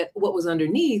knowing that what was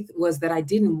underneath was that I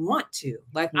didn't want to.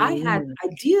 Like, I had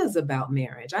ideas about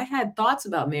marriage. I had thoughts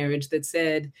about marriage that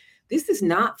said, this is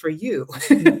not for you.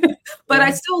 But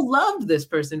I still loved this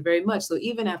person very much. So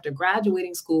even after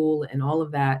graduating school and all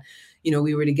of that, you know,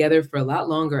 we were together for a lot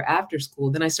longer after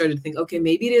school. Then I started to think, okay,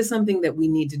 maybe it is something that we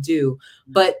need to do.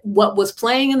 But what was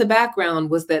playing in the background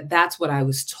was that that's what I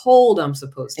was told I'm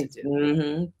supposed to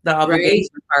do. The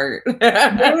obligation part.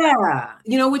 Yeah.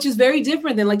 You know, which is very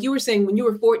different than, like you were saying, when you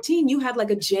were 14, you had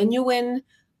like a genuine,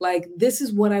 like, this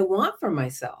is what I want for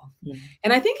myself.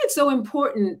 And I think it's so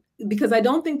important, because I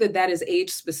don't think that that is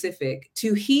age specific,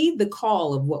 to heed the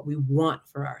call of what we want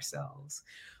for ourselves,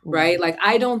 right? Like,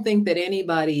 I don't think that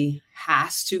anybody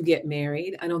has to get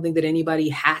married. I don't think that anybody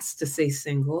has to stay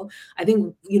single. I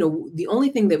think, you know, the only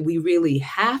thing that we really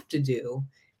have to do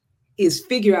is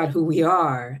figure out who we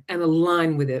are and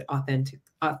align with it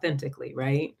authentically,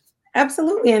 right?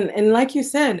 Absolutely. And like you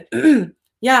said,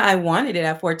 yeah, I wanted it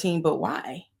at 14, but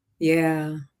why?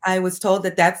 Yeah. I was told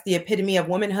that that's the epitome of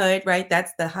womanhood, right?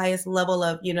 That's the highest level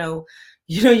of, you know,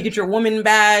 you get your woman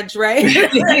badge, right?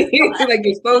 Like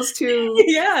you're supposed to.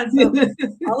 Yeah. So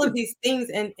all of these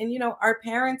things. And, you know, our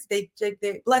parents, they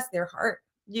bless their heart,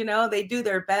 you know, they do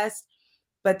their best,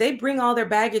 but they bring all their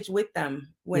baggage with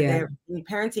them when they're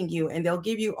parenting you, and they'll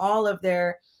give you all of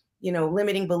their, you know,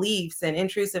 limiting beliefs and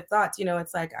intrusive thoughts. You know,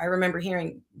 it's like, I remember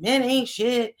hearing, men ain't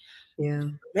shit. Yeah.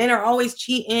 Men are always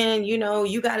cheating, you know,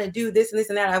 you got to do this and this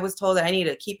and that. I was told that I need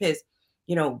to keep his,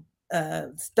 you know,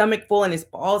 stomach full and his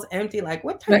balls empty. Like,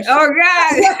 what type of oh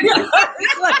God.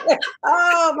 like,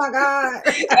 oh my God.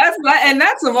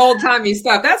 That's some old timey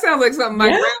stuff. That sounds like something my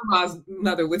grandma's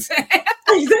mother would say.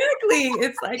 Exactly.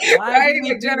 It's like, why right?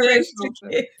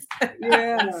 Generational.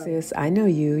 Yeah. Sis, I know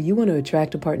you. You want to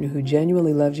attract a partner who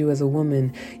genuinely loves you as a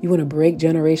woman. You want to break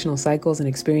generational cycles and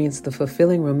experience the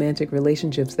fulfilling romantic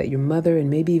relationships that your mother and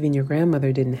maybe even your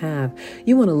grandmother didn't have.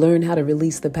 You want to learn how to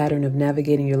release the pattern of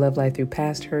navigating your love life through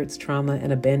past hurts, trauma,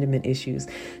 and abandonment issues.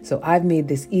 So I've made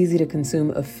this easy to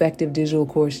consume, effective digital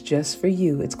course just for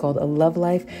you. It's called A Love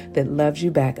Life That Loves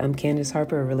You Back. I'm Candace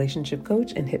Harper, a relationship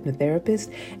coach and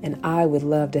hypnotherapist, and I would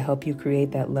love to help you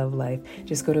create that love life.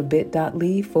 Just go to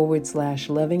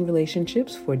bit.ly/loving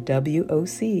relationships for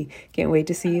WOC. Can't wait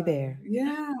to see you there.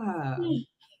 Yeah.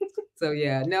 So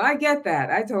yeah, no, I get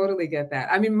that. I totally get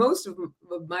that. I mean, most of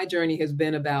my journey has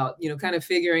been about, you know, kind of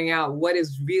figuring out what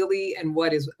is really and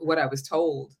what I was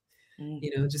told,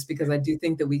 you know, just because I do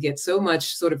think that we get so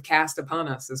much sort of cast upon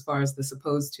us as far as the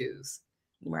supposed tos.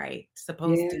 Right.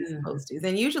 Yeah. Supposed to.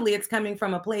 Then usually it's coming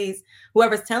from a place,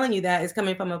 whoever's telling you that is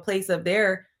coming from a place of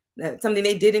their something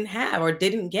they didn't have or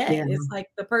didn't get. Yeah. It's like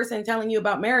the person telling you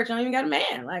about marriage, I don't even got a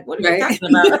man. Like, what are you Right. talking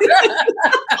about?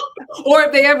 Or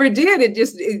if they ever did, it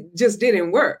just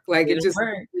didn't work. Like it Didn't just,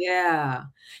 work. yeah.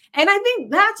 And I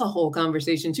think that's a whole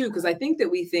conversation too, because I think that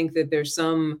we think that there's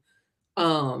some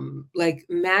like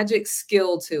magic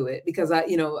skill to it, because I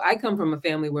come from a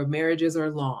family where marriages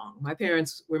are long. My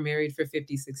parents were married for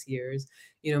 56 years.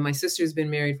 My sister's been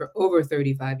married for over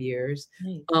 35 years.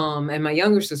 Nice. And my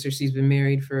younger sister, she's been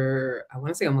married for, I want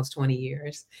to say, almost 20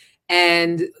 years.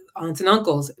 And aunts and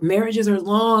uncles, marriages are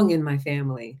long in my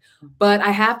family. But I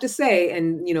have to say,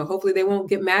 and hopefully they won't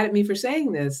get mad at me for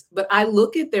saying this, but I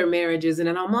look at their marriages and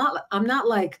I'm not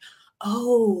like,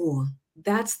 oh,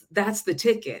 that's the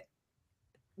ticket.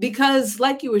 Because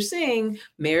like you were saying,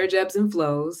 marriage ebbs and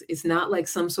flows. It's not like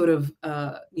some sort of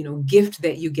gift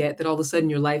that you get that all of a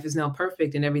sudden your life is now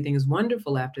perfect and everything is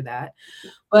wonderful after that.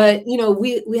 But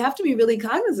we have to be really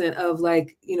cognizant of,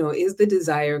 like, is the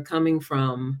desire coming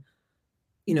from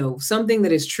something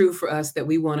that is true for us, that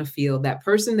we want to feel, that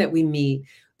person that we meet,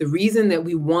 the reason that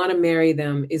we want to marry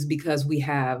them is because we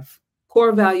have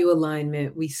core value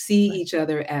alignment. We see each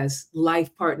other as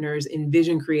life partners and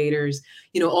vision creators,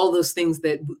 all those things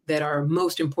that are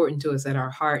most important to us at our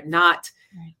heart. Not,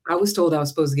 I was told I was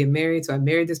supposed to get married, so I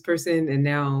married this person, and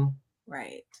now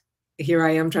here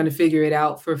I am trying to figure it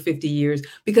out for 50 years,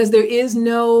 because there is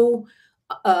no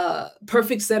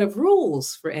perfect set of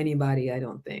rules for anybody, I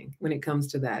don't think, when it comes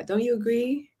to that. Don't you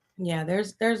agree? Yeah,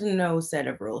 there's no set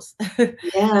of rules. Yeah.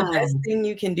 The best thing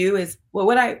you can do is, well,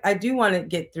 what I do want to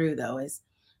get through though is,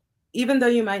 even though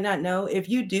you might not know, if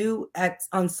you do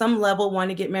on some level want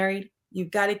to get married,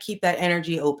 you've got to keep that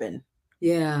energy open.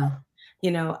 Yeah.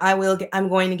 I'm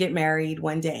going to get married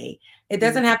one day. It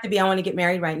doesn't have to be, I want to get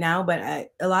married right now, but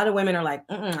a lot of women are like,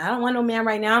 I don't want no man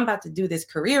right now. I'm about to do this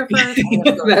career first.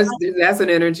 That's an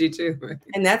energy too.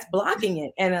 And that's blocking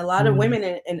it. And a lot of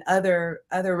women in other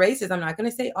races, I'm not going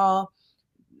to say all,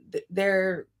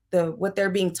 what they're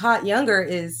being taught younger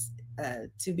is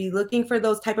to be looking for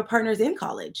those type of partners in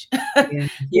college.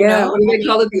 Yeah. What do they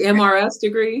call it? The MRS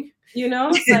degree?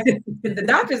 It's like the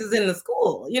doctors is in the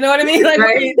school. You know what I mean? Like,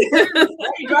 right?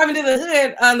 You're driving to the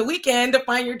hood on the weekend to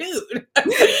find your dude.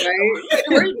 Right?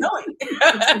 Where are you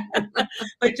going?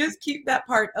 But just keep that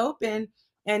part open.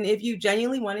 And if you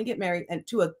genuinely want to get married and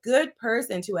to a good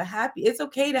person, to a happy, it's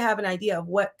okay to have an idea of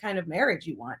what kind of marriage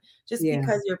you want. Just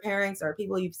because your parents or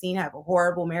people you've seen have a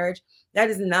horrible marriage, that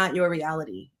is not your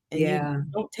reality. And you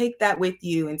don't take that with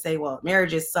you and say, well,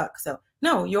 marriages suck. So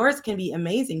no, yours can be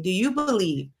amazing. Do you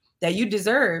believe that you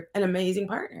deserve an amazing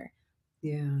partner?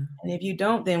 Yeah. And if you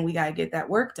don't, then we got to get that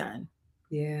work done.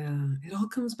 Yeah. It all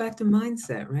comes back to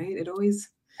mindset, right? It always,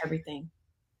 everything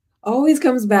always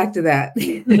comes back to that.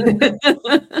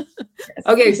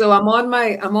 Okay. So I'm on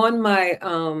my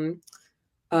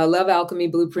Love Alchemy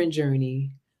blueprint journey.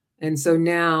 And so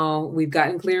now we've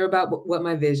gotten clear about what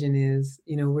my vision is.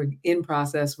 We're in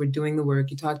process. We're doing the work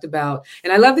you talked about.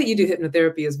 And I love that you do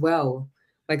hypnotherapy as well.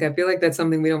 Like, I feel like that's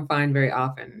something we don't find very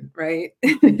often, right?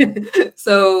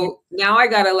 So now I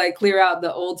got to, like, clear out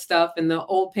the old stuff and the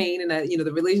old pain and,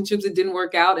 the relationships that didn't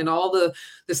work out and all the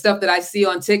stuff that I see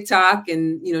on TikTok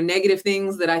and, negative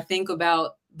things that I think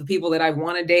about the people that I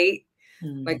want to date.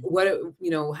 Like, what,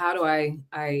 how do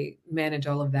I manage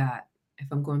all of that if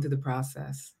I'm going through the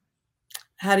process?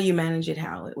 How do you manage it?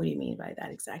 What do you mean by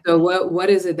that exactly? So what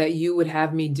is it that you would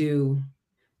have me do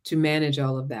to manage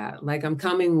all of that? Like, I'm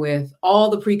coming with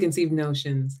all the preconceived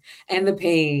notions and the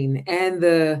pain and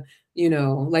the,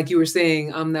 like you were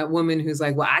saying, I'm that woman who's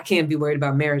like, well, I can't be worried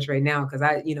about marriage right now because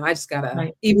I just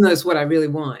gotta, even though it's what I really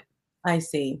want. I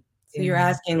see. So you're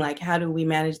asking, like, how do we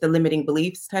manage the limiting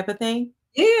beliefs type of thing?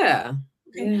 Yeah.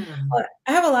 Okay. Yeah. Well,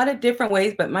 I have a lot of different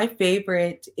ways, but my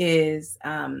favorite is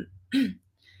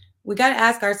we got to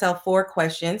ask ourselves 4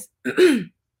 questions.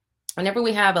 Whenever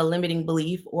we have a limiting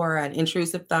belief or an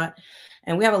intrusive thought,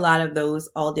 and we have a lot of those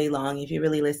all day long if you're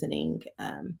really listening.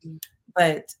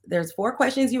 But there's 4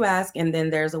 questions you ask, and then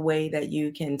there's a way that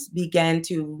you can begin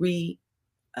to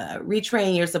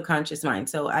retrain your subconscious mind.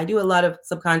 So I do a lot of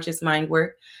subconscious mind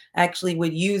work. I actually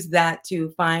would use that to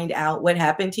find out what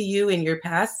happened to you in your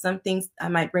past. Some things I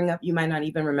might bring up you might not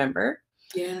even remember.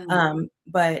 Yeah.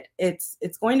 But it's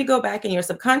going to go back in your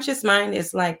subconscious mind.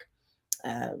 It's like,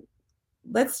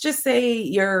 let's just say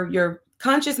your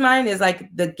conscious mind is like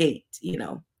the gate,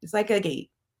 it's like a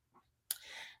gate.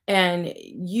 And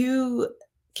you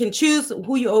can choose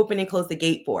who you open and close the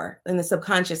gate for in the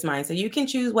subconscious mind. So you can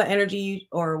choose what energy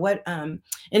or what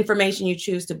information you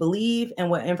choose to believe and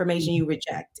what information you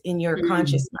reject in your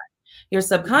conscious mind. Your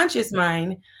subconscious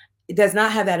mind does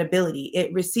not have that ability.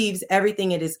 It receives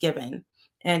everything it is given,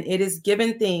 and it is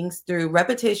given things through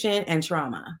repetition and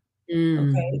trauma.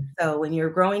 Okay. So when you're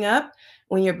growing up,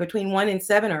 when you're between 1 and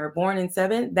 7 or born in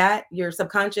 7, that your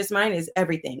subconscious mind is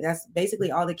everything. That's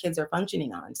basically all the kids are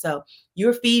functioning on. So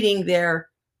you're feeding their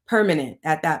permanent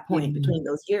at that point between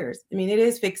those years. I mean, it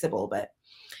is fixable, but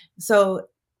so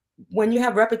when you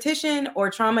have repetition or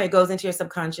trauma, it goes into your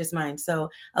subconscious mind. So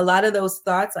a lot of those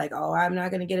thoughts like, oh, I'm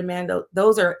not going to get a man,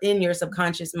 those are in your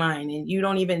subconscious mind. And you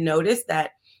don't even notice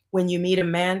that when you meet a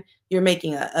man, you're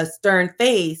making a stern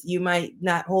face. You might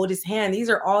not hold his hand. These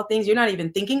are all things you're not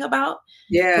even thinking about.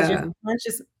 Because your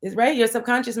subconscious is right. Your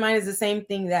subconscious mind is the same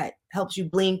thing that helps you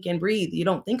blink and breathe. You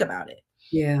don't think about it.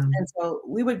 Yeah. And so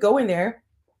we would go in there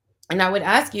and I would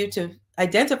ask you to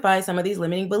identify some of these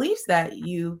limiting beliefs that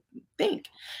you think.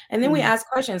 And then we ask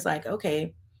questions like,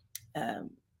 okay,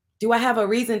 do I have a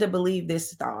reason to believe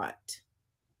this thought?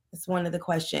 That's one of the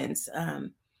questions.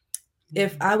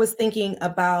 If I was thinking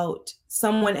about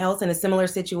someone else in a similar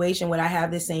situation, would I have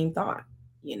the same thought?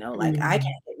 You know, like I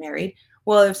can't get married.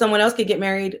 Well, if someone else could get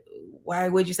married, why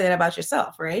would you say that about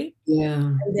yourself? Right. Yeah.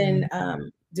 And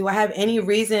then do I have any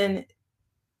reason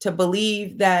to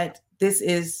believe that this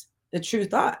is the true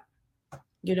thought?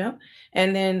 You know,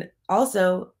 and then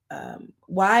also,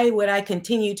 why would I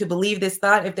continue to believe this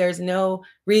thought if there's no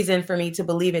reason for me to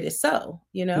believe it is so?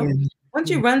 You know, once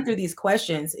you run through these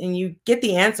questions and you get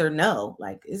the answer no,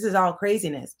 like this is all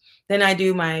craziness, then I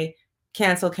do my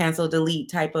cancel,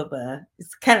 delete type of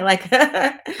it's kind of like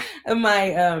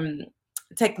my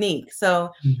technique. So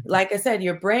like I said,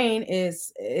 your brain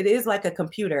is like a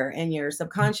computer, and your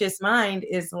subconscious mind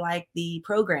is like the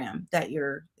program that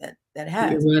that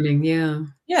has. You're running.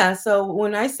 Yeah. So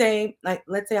when I say, like,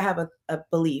 let's say I have a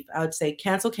belief, I would say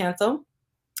cancel.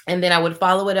 And then I would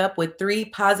follow it up with 3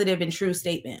 positive and true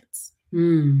statements.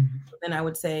 Then I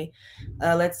would say,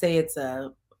 let's say it's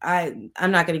I'm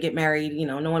not going to get married. You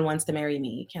know, no one wants to marry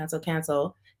me.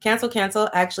 Cancel.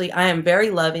 Actually, I am very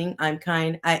loving. I'm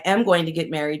kind. I am going to get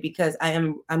married because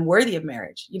I'm worthy of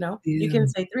marriage. You know, you can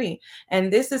say 3.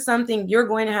 And this is something you're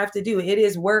going to have to do. It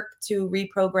is work to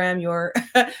reprogram your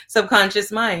subconscious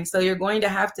mind. So you're going to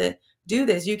have to do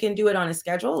this. You can do it on a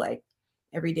schedule, like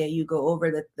every day you go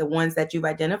over the ones that you've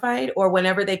identified, or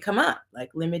whenever they come up, like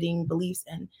limiting beliefs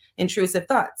and intrusive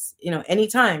thoughts. You know,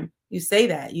 anytime you say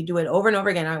that, you do it over and over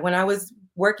again. When I was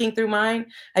working through mine,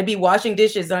 I'd be washing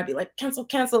dishes and I'd be like, cancel.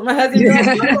 My husband,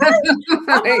 I'm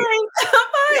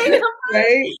fine.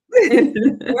 Right?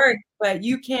 Work, but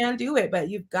you can do it. But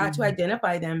you've got to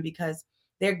identify them because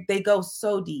they go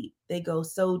so deep.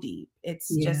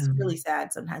 It's just really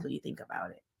sad sometimes when you think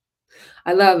about it.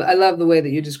 I love the way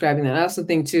that you're describing that. I also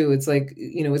think too, it's like,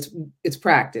 you know, it's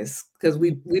practice, because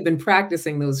we've been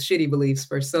practicing those shitty beliefs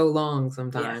for so long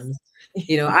sometimes. Yes.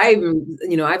 You know,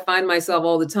 I find myself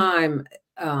all the time.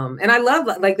 And I love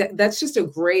like that. That's just a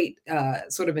great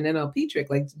sort of an NLP trick,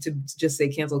 like to just say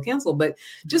cancel, but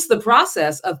just the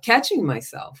process of catching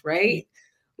myself, right?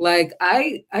 Like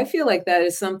I feel like that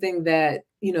is something that,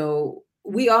 you know,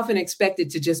 we often expect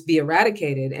it to just be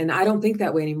eradicated. And I don't think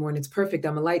that way anymore. And it's perfect.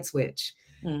 I'm a light switch.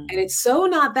 And it's so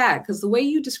not that, because the way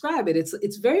you describe it,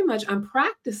 it's very much I'm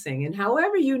practicing. And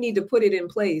however you need to put it in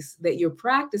place, that you're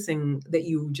practicing, that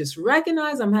you just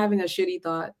recognize I'm having a shitty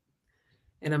thought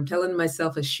and I'm telling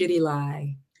myself a shitty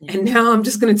lie. And now I'm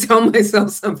just going to tell myself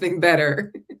something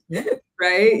better.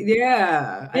 Right?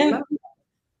 Yeah. I love that.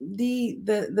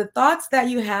 The thoughts that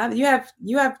you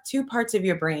have 2 parts of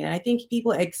your brain. And I think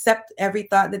people accept every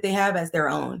thought that they have as their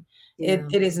own.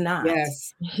 It is not.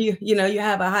 Yes. You know, you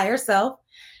have a higher self.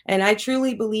 And I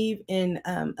truly believe in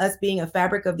us being a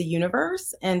fabric of the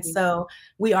universe. And so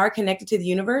we are connected to the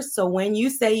universe. So when you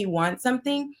say you want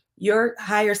something, your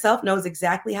higher self knows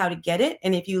exactly how to get it.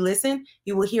 And if you listen,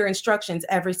 you will hear instructions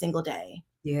every single day.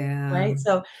 Yeah. Right.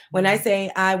 So when I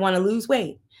say I want to lose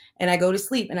weight and I go to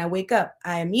sleep and I wake up,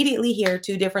 I immediately hear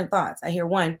 2 different thoughts. I hear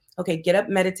one, okay, get up,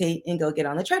 meditate, and go get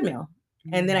on the treadmill.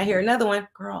 And then I hear another one,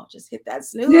 girl, just hit that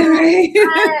snooze.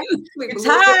 You're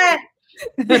tired.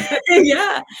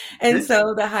 Yeah. And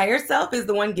so the higher self is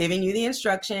the one giving you the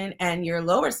instruction, and your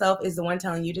lower self is the one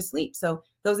telling you to sleep. So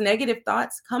those negative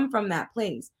thoughts come from that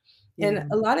place. And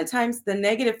a lot of times the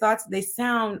negative thoughts, they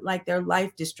sound like they're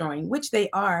life destroying, which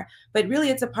they are, but really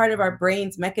it's a part of our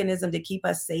brain's mechanism to keep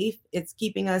us safe. It's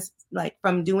keeping us like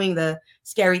from doing the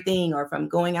scary thing or from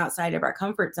going outside of our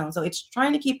comfort zone. So it's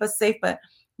trying to keep us safe, but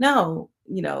no,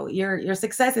 your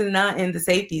success is not in the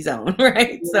safety zone,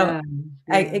 right? So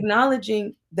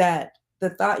acknowledging that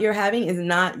the thought you're having is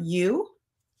not you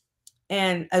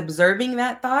and observing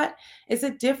that thought is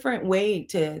a different way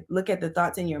to look at the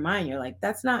thoughts in your mind. You're like,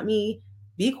 that's not me.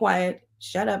 Be quiet,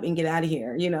 shut up and get out of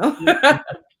here,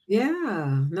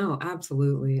 Yeah, no,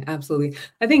 absolutely. Absolutely.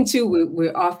 I think too,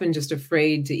 we're often just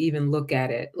afraid to even look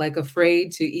at it, like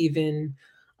afraid to even,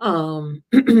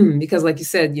 because like you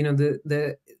said,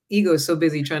 the ego is so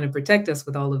busy trying to protect us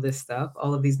with all of this stuff,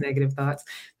 all of these negative thoughts,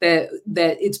 that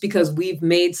it's because we've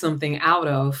made something out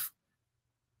of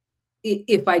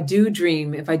if I do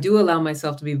dream, if I do allow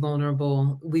myself to be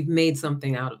vulnerable, we've made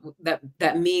something out of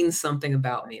that means something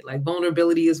about me. Like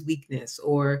vulnerability is weakness,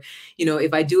 or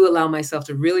if I do allow myself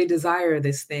to really desire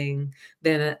this thing,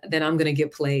 then I'm going to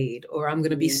get played, or I'm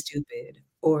going to be stupid,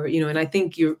 or and I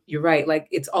think you're right. Like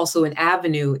it's also an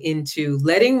avenue into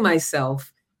letting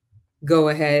myself go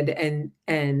ahead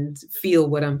and feel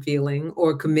what I'm feeling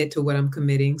or commit to what I'm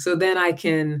committing, so then I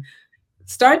can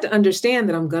start to understand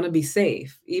that I'm going to be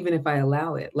safe, even if I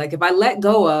allow it. Like if I let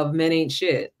go of men ain't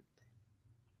shit,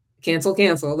 cancel,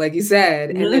 like you said,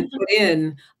 and then put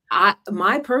in,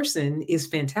 my person is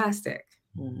fantastic,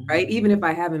 right? Even if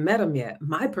I haven't met him yet,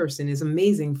 my person is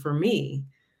amazing for me.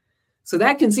 So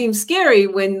that can seem scary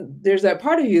when there's that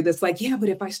part of you that's like, yeah, but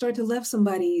if I start to love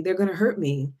somebody, they're going to hurt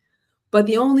me. But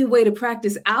the only way to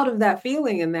practice out of that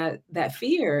feeling and that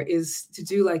fear is to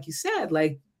do, like you said,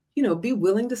 like, be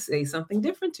willing to say something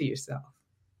different to yourself.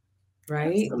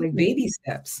 Right? Absolutely. Like baby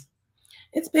steps.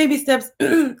 It's baby steps.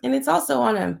 And it's also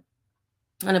on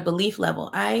a belief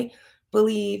level. I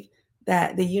believe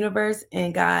that the universe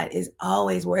and God is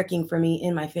always working for me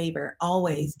in my favor,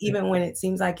 always, even when it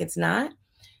seems like it's not.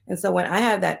 And so when I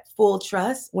have that full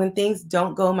trust, when things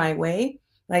don't go my way,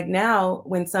 like now,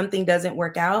 when something doesn't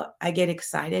work out, I get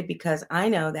excited because I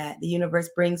know that the universe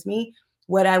brings me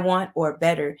what I want or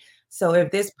better. So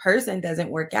if this person doesn't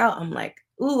work out, I'm like,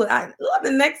 ooh,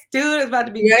 the next dude is about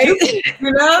to be right? juicy,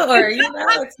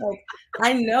 it's like,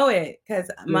 I know it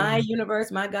because my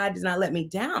universe, my God does not let me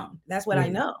down. That's what I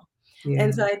know.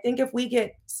 And so I think if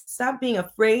we stop being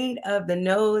afraid of the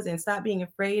no's and stop being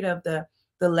afraid of the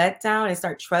letdown and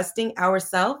start trusting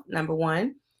ourselves, number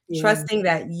one, trusting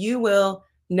that you will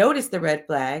notice the red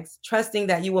flags, trusting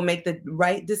that you will make the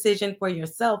right decision for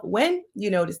yourself when you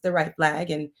notice the right flag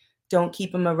and don't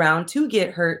keep them around to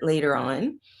get hurt later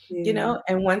on,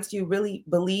 and once you really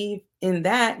believe in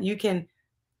that, you can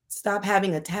stop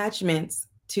having attachments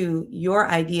to your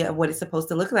idea of what it's supposed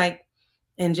to look like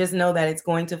and just know that it's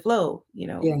going to flow.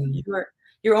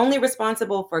 You're only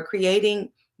responsible for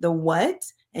creating the what,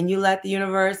 and you let the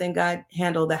universe and God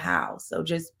handle the how. So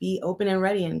just be open and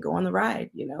ready and go on the ride.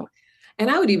 And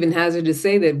I would even hazard to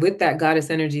say that with that goddess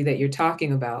energy that you're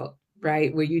talking about,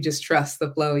 right, where you just trust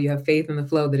the flow, you have faith in the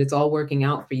flow, that it's all working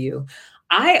out for you.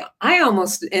 I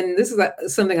almost, and this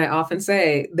is something I often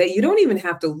say, that you don't even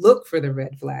have to look for the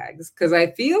red flags, because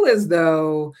I feel as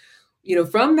though,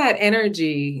 from that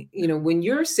energy, when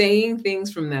you're saying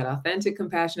things from that authentic,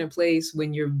 compassionate place,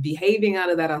 when you're behaving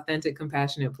out of that authentic,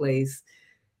 compassionate place,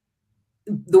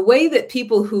 the way that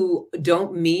people who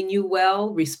don't mean you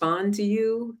well respond to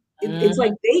you, it's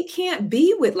like they can't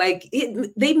be with, like,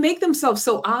 it, they make themselves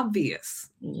so obvious.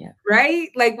 Right?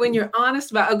 Like when you're honest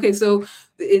about, okay, so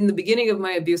in the beginning of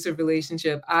my abusive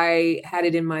relationship, I had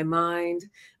it in my mind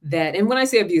that, and when I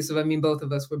say abusive, I mean both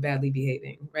of us were badly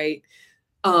behaving, right?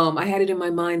 I had it in my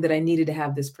mind that I needed to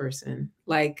have this person.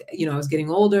 Like, I was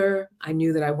getting older. I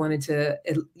knew that I wanted to,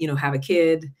 have a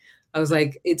kid. I was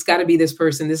like, it's got to be this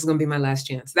person. This is going to be my last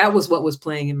chance. That was what was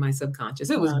playing in my subconscious.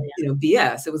 It was,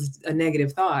 BS. It was a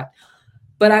negative thought.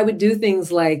 But I would do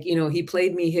things like, he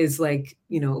played me his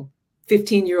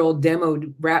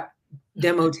 15-year-old rap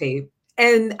demo tape.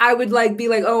 And I would be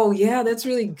like, oh yeah, that's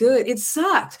really good. It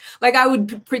sucked. Like I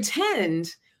would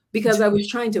pretend, because I was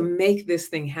trying to make this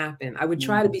thing happen. I would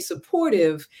try to be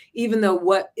supportive, even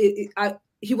though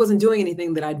he wasn't doing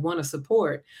anything that I'd want to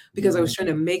support, because I was trying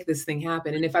to make this thing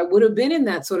happen. And if I would have been in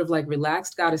that sort of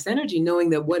relaxed goddess energy, knowing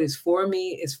that what is for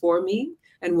me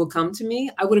and will come to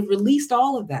me, I would have released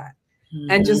all of that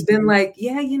and just been like,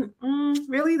 yeah,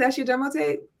 really? That's your demo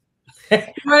tape? You know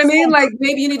what I mean? Like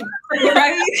maybe you need to,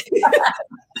 right?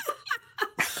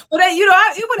 But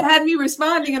it would have had me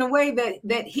responding in a way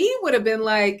that he would have been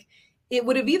like, it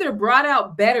would have either brought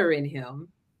out better in him,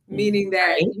 meaning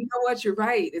that, you know what, you're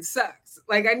right, it sucks.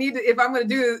 Like I need to, if I'm going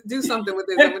to do something with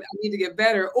this, I need to get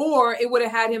better. Or it would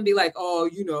have had him be like, oh,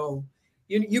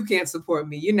 you can't support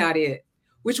me. You're not it.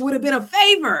 Which would have been a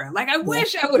favor. Like I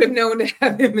wish I would have known to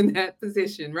have him in that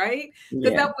position, right?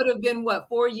 Because that would have been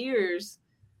 4 years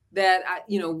that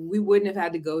we wouldn't have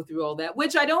had to go through all that,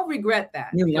 which I don't regret that.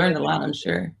 You learned a lot, I'm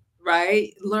sure.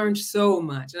 Right? Learned so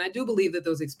much. And I do believe that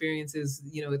those experiences,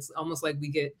 it's almost like we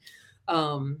get,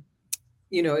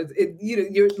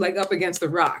 you're like up against the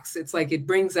rocks. It's like it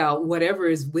brings out whatever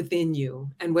is within you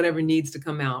and whatever needs to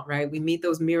come out, right? We meet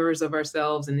those mirrors of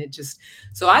ourselves, and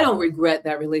so I don't regret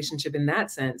that relationship in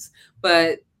that sense.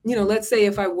 But, let's say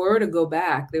if I were to go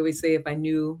back, they would say if I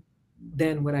knew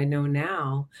then what I know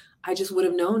now, I just would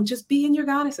have known, just be in your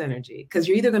goddess energy, because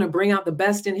you're either going to bring out the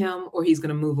best in him or he's going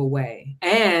to move away.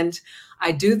 And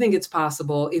I do think it's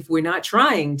possible, if we're not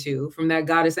trying to, from that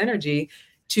goddess energy,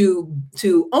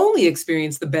 to only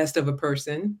experience the best of a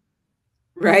person,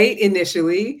 right,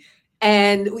 initially,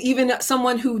 and even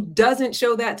someone who doesn't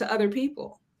show that to other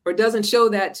people, or doesn't show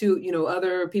that to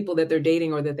other people that they're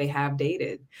dating or that they have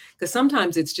dated. Because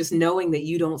sometimes it's just knowing that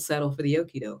you don't settle for the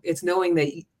okie-doke. It's knowing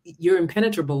that you're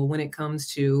impenetrable when it comes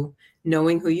to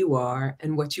knowing who you are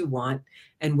and what you want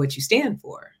and what you stand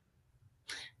for.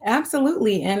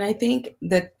 Absolutely. And I think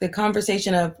that the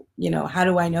conversation of, how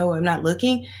do I know I'm not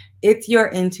looking? It's your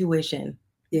intuition.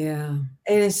 Yeah.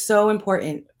 It is so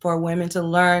important for women to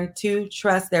learn to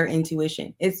trust their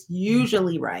intuition. It's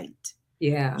usually right.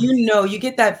 Yeah. You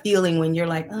get that feeling when you're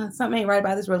like, something ain't right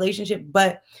about this relationship.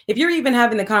 But if you're even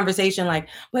having the conversation like,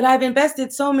 but I've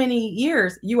invested so many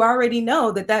years, you already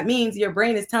know that means your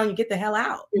brain is telling you, get the hell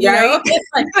out. Right? It's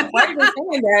like, why are you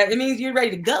saying that? It means you're ready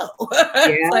to go. Yeah.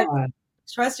 It's like,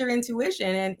 trust your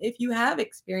intuition. And if you have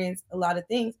experienced a lot of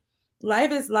things,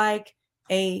 life is like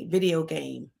a video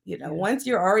game. Once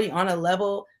you're already on a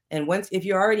level, and if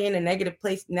you're already in a negative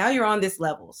place, now you're on this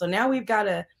level. So now we've got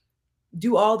to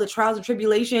do all the trials and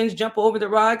tribulations, jump over the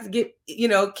rocks, get,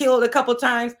 killed a couple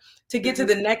times to get to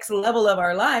the next level of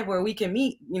our life where we can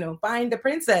meet, find the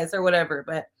princess or whatever.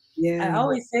 But I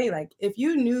always say, like, if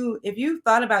you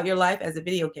thought about your life as a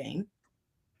video game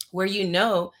where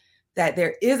that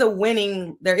there is a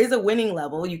winning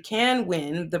level, you can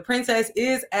win. The princess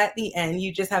is at the end.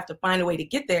 You just have to find a way to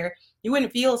get there. You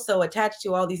wouldn't feel so attached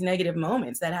to all these negative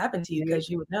moments that happen to you, because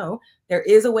you would know there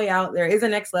is a way out. There is a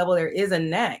next level. There is a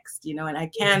next, and I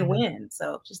can win.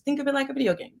 So just think of it like a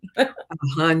video game.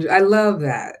 100. I love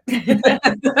that.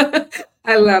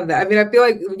 I love that. I mean, I feel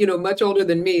like, much older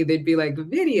than me, they'd be like, a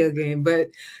video game. But,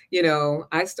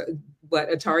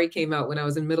 Atari came out when I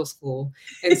was in middle school.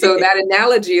 And so that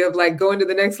analogy of like going to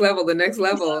the next level.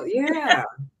 Yeah,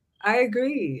 I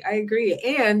agree.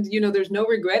 And, there's no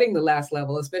regretting the last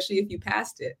level, especially if you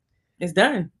passed it. It's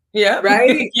done. Yeah.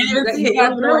 Right? You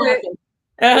got through it.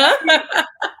 Uh-huh.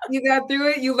 You got through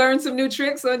it. You learned some new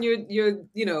tricks on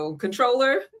your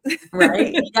controller.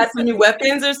 Right. You got some new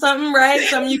weapons or something, right?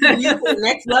 Something you can use for the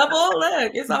next level.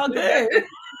 Look, it's all good.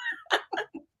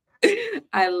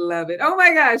 I love it. Oh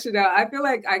my gosh, I feel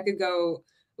like I could go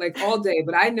like all day,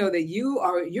 but I know that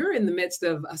you're in the midst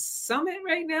of a summit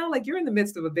right now. Like, you're in the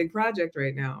midst of a big project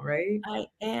right now, right? I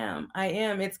am.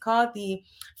 It's called the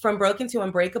From Broken to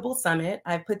Unbreakable Summit.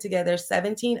 I've put together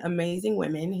 17 amazing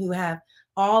women who have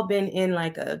all been in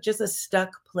like just a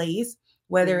stuck place,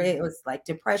 whether it was like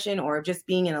depression or just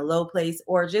being in a low place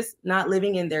or just not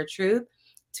living in their truth,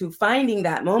 to finding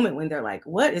that moment when they're like,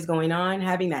 what is going on?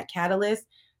 Having that catalyst,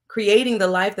 creating the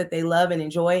life that they love and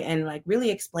enjoy, and like really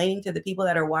explaining to the people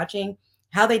that are watching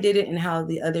how they did it and how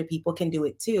the other people can do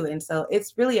it too. And so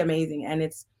it's really amazing. And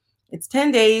it's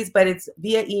 10 days, but it's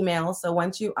via email. So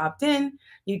once you opt in,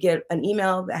 you get an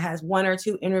email that has 1 or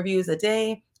 2 interviews a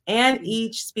day, and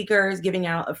each speaker is giving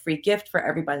out a free gift for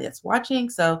everybody that's watching.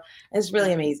 So it's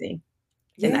really amazing.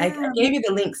 And I gave you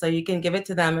the link so you can give it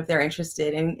to them if they're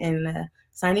interested in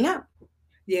signing up.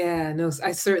 Yeah, no,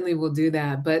 I certainly will do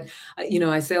that. But,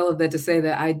 I say all of that to say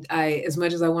that I as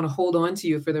much as I want to hold on to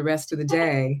you for the rest of the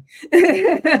day,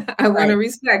 I want to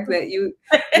respect that you.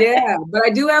 Yeah, but I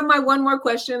do have my one more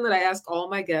question that I ask all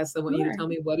my guests. I want you to tell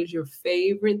me, what is your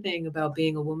favorite thing about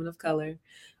being a woman of color?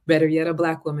 Better yet, a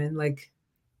Black woman. Like,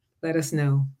 let us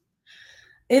know.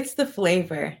 It's the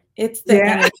flavor. It's the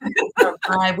energy.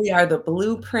 We are the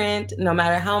blueprint. No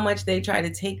matter how much they try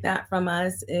to take that from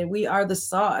us, we are the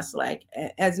sauce. Like,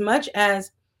 as much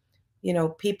as,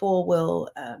 people will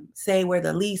say we're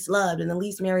the least loved and the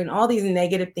least married and all these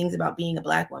negative things about being a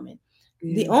Black woman.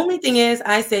 The only thing is,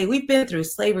 I say, we've been through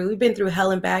slavery. We've been through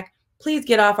hell and back. Please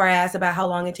get off our ass about how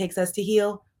long it takes us to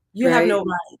heal. You have no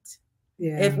right.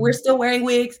 Yeah. If we're still wearing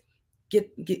wigs,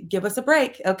 give us a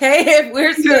break, okay? If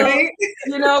we're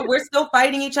still, we're still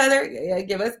fighting each other,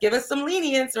 give us some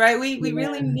lenience, right? We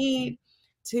really need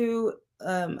to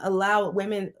allow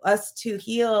us to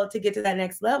heal, to get to that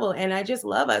next level. And I just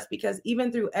love us because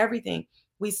even through everything,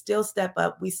 we still step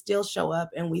up, we still show up,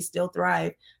 and we still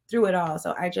thrive through it all.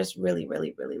 So I just really,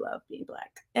 really, really love being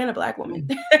Black and a Black woman.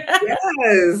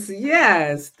 Yes,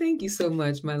 yes. Thank you so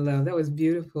much, my love. That was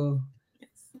beautiful.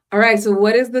 All right. So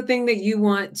what is the thing that you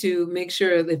want to make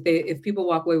sure that if people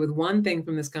walk away with one thing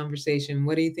from this conversation,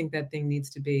 what do you think that thing needs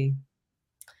to be?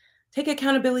 Take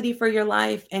accountability for your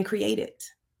life and create it.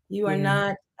 You are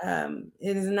not,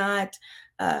 it is not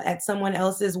at someone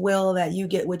else's will that you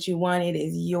get what you want. It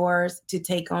is yours to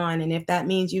take on. And if that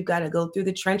means you've got to go through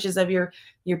the trenches of your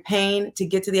pain to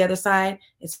get to the other side,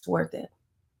 it's worth it.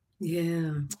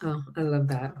 Yeah. Oh, I love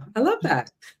that. I love that.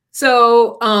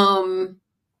 So,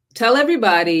 tell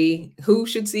everybody who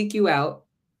should seek you out,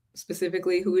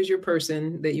 specifically who is your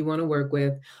person that you want to work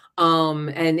with,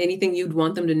 and anything you'd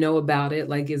want them to know about it.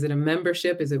 Like, is it a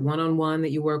membership? Is it one-on-one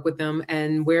that you work with them,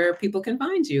 and where people can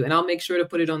find you? And I'll make sure to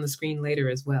put it on the screen later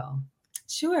as well.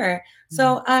 Sure.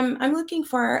 So I'm looking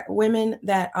for women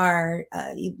that are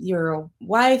your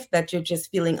wife, that you're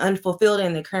just feeling unfulfilled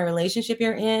in the current relationship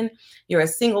you're in. You're a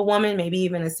single woman, maybe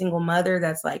even a single mother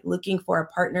that's like looking for a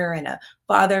partner and a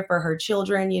father for her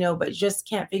children, but just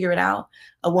can't figure it out.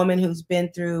 A woman who's been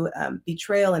through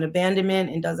betrayal and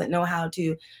abandonment and doesn't know how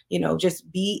to, just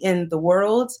be in the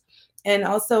world. And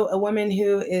also a woman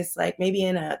who is like maybe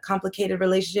in a complicated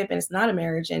relationship and it's not a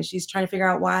marriage and she's trying to figure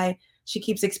out why she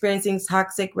keeps experiencing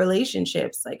toxic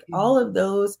relationships. Like all of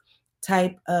those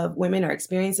type of women or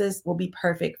experiences will be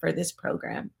perfect for this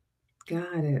program.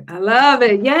 Got it. I love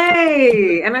it.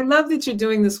 Yay. And I love that you're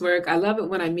doing this work. I love it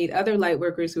when I meet other light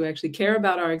workers who actually care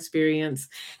about our experience.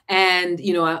 And,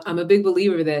 I'm a big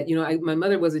believer that, my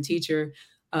mother was a teacher,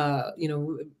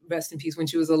 rest in peace, when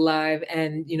she was alive.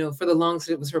 And, for the longest,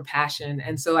 it was her passion.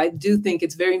 And so I do think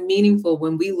it's very meaningful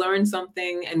when we learn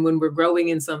something and when we're growing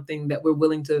in something that we're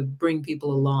willing to bring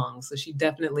people along. So she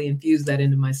definitely infused that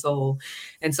into my soul.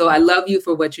 And so I love you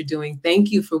for what you're doing.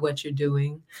 Thank you for what you're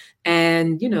doing.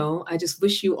 And, I just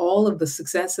wish you all of the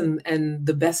success and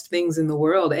the best things in the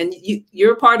world. And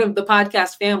you're part of the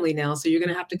podcast family now. So you're going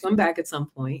to have to come back at some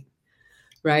point.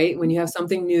 Right? When you have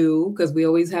something new, because we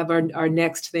always have our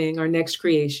next thing, our next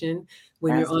creation,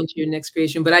 when you're on to your next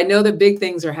creation. But I know the big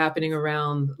things are happening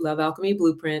around Love Alchemy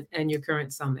Blueprint and your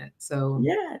current summit. So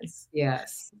yes.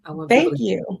 Thank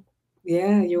you.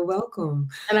 Yeah, you're welcome.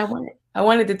 And I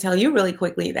wanted to tell you really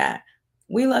quickly that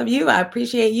we love you. I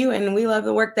appreciate you. And we love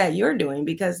the work that you're doing,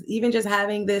 because even just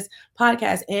having this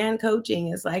podcast and coaching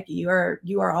is like you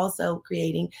are also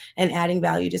creating and adding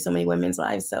value to so many women's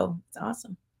lives. So it's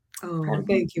awesome. Oh,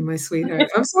 thank you, my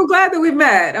sweetheart. I'm so glad that we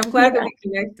met. I'm glad that we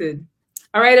connected.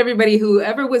 All right, everybody,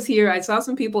 whoever was here, I saw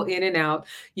some people in and out.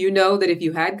 You know that if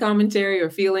you had commentary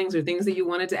or feelings or things that you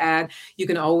wanted to add, you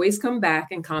can always come back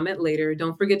and comment later.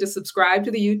 Don't forget to subscribe to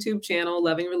the YouTube channel,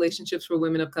 Loving Relationships for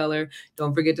Women of Color.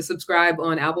 Don't forget to subscribe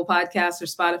on Apple Podcasts or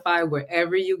Spotify,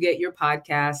 wherever you get your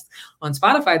podcasts. On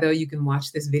Spotify, though, you can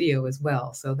watch this video as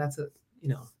well. So that's a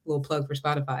little plug for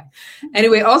Spotify.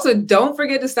 Anyway, also don't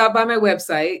forget to stop by my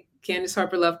website,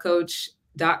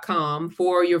 CandiceHarperLoveCoach.com,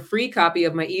 for your free copy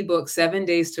of my ebook, 7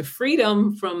 Days to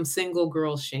Freedom from Single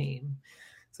Girl Shame.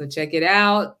 So check it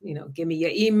out, give me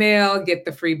your email, get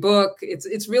the free book.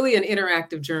 It's really an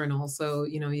interactive journal. So,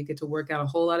 you get to work out a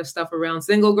whole lot of stuff around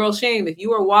single girl shame. If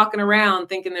you are walking around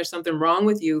thinking there's something wrong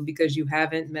with you because you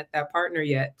haven't met that partner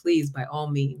yet, please, by all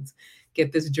means,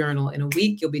 get this journal. In a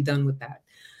week, you'll be done with that.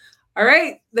 All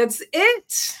right, that's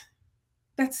it.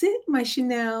 That's it, my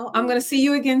Chanel. I'm going to see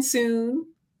you again soon.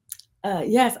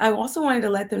 Yes, I also wanted to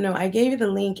let them know I gave you the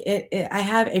link. I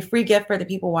have a free gift for the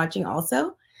people watching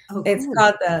also. Oh, it's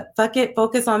called the Fuck It,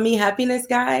 Focus on Me Happiness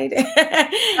Guide.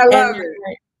 I love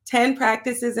it. 10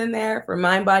 practices in there for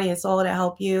mind, body, and soul to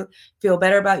help you feel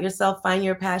better about yourself, find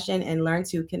your passion, and learn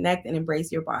to connect and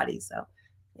embrace your body. So,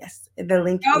 yes, the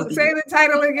link. Say the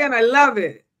title again. I love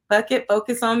it. Fuck It,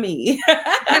 Focus on Me.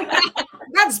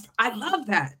 I love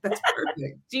that. That's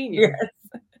perfect. Genius. Yes.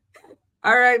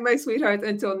 All right, my sweethearts.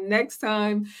 Until next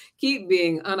time, keep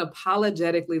being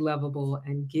unapologetically lovable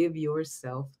and give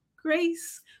yourself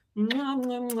grace. Mwah,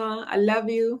 mwah, mwah. I love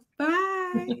you.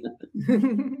 Bye.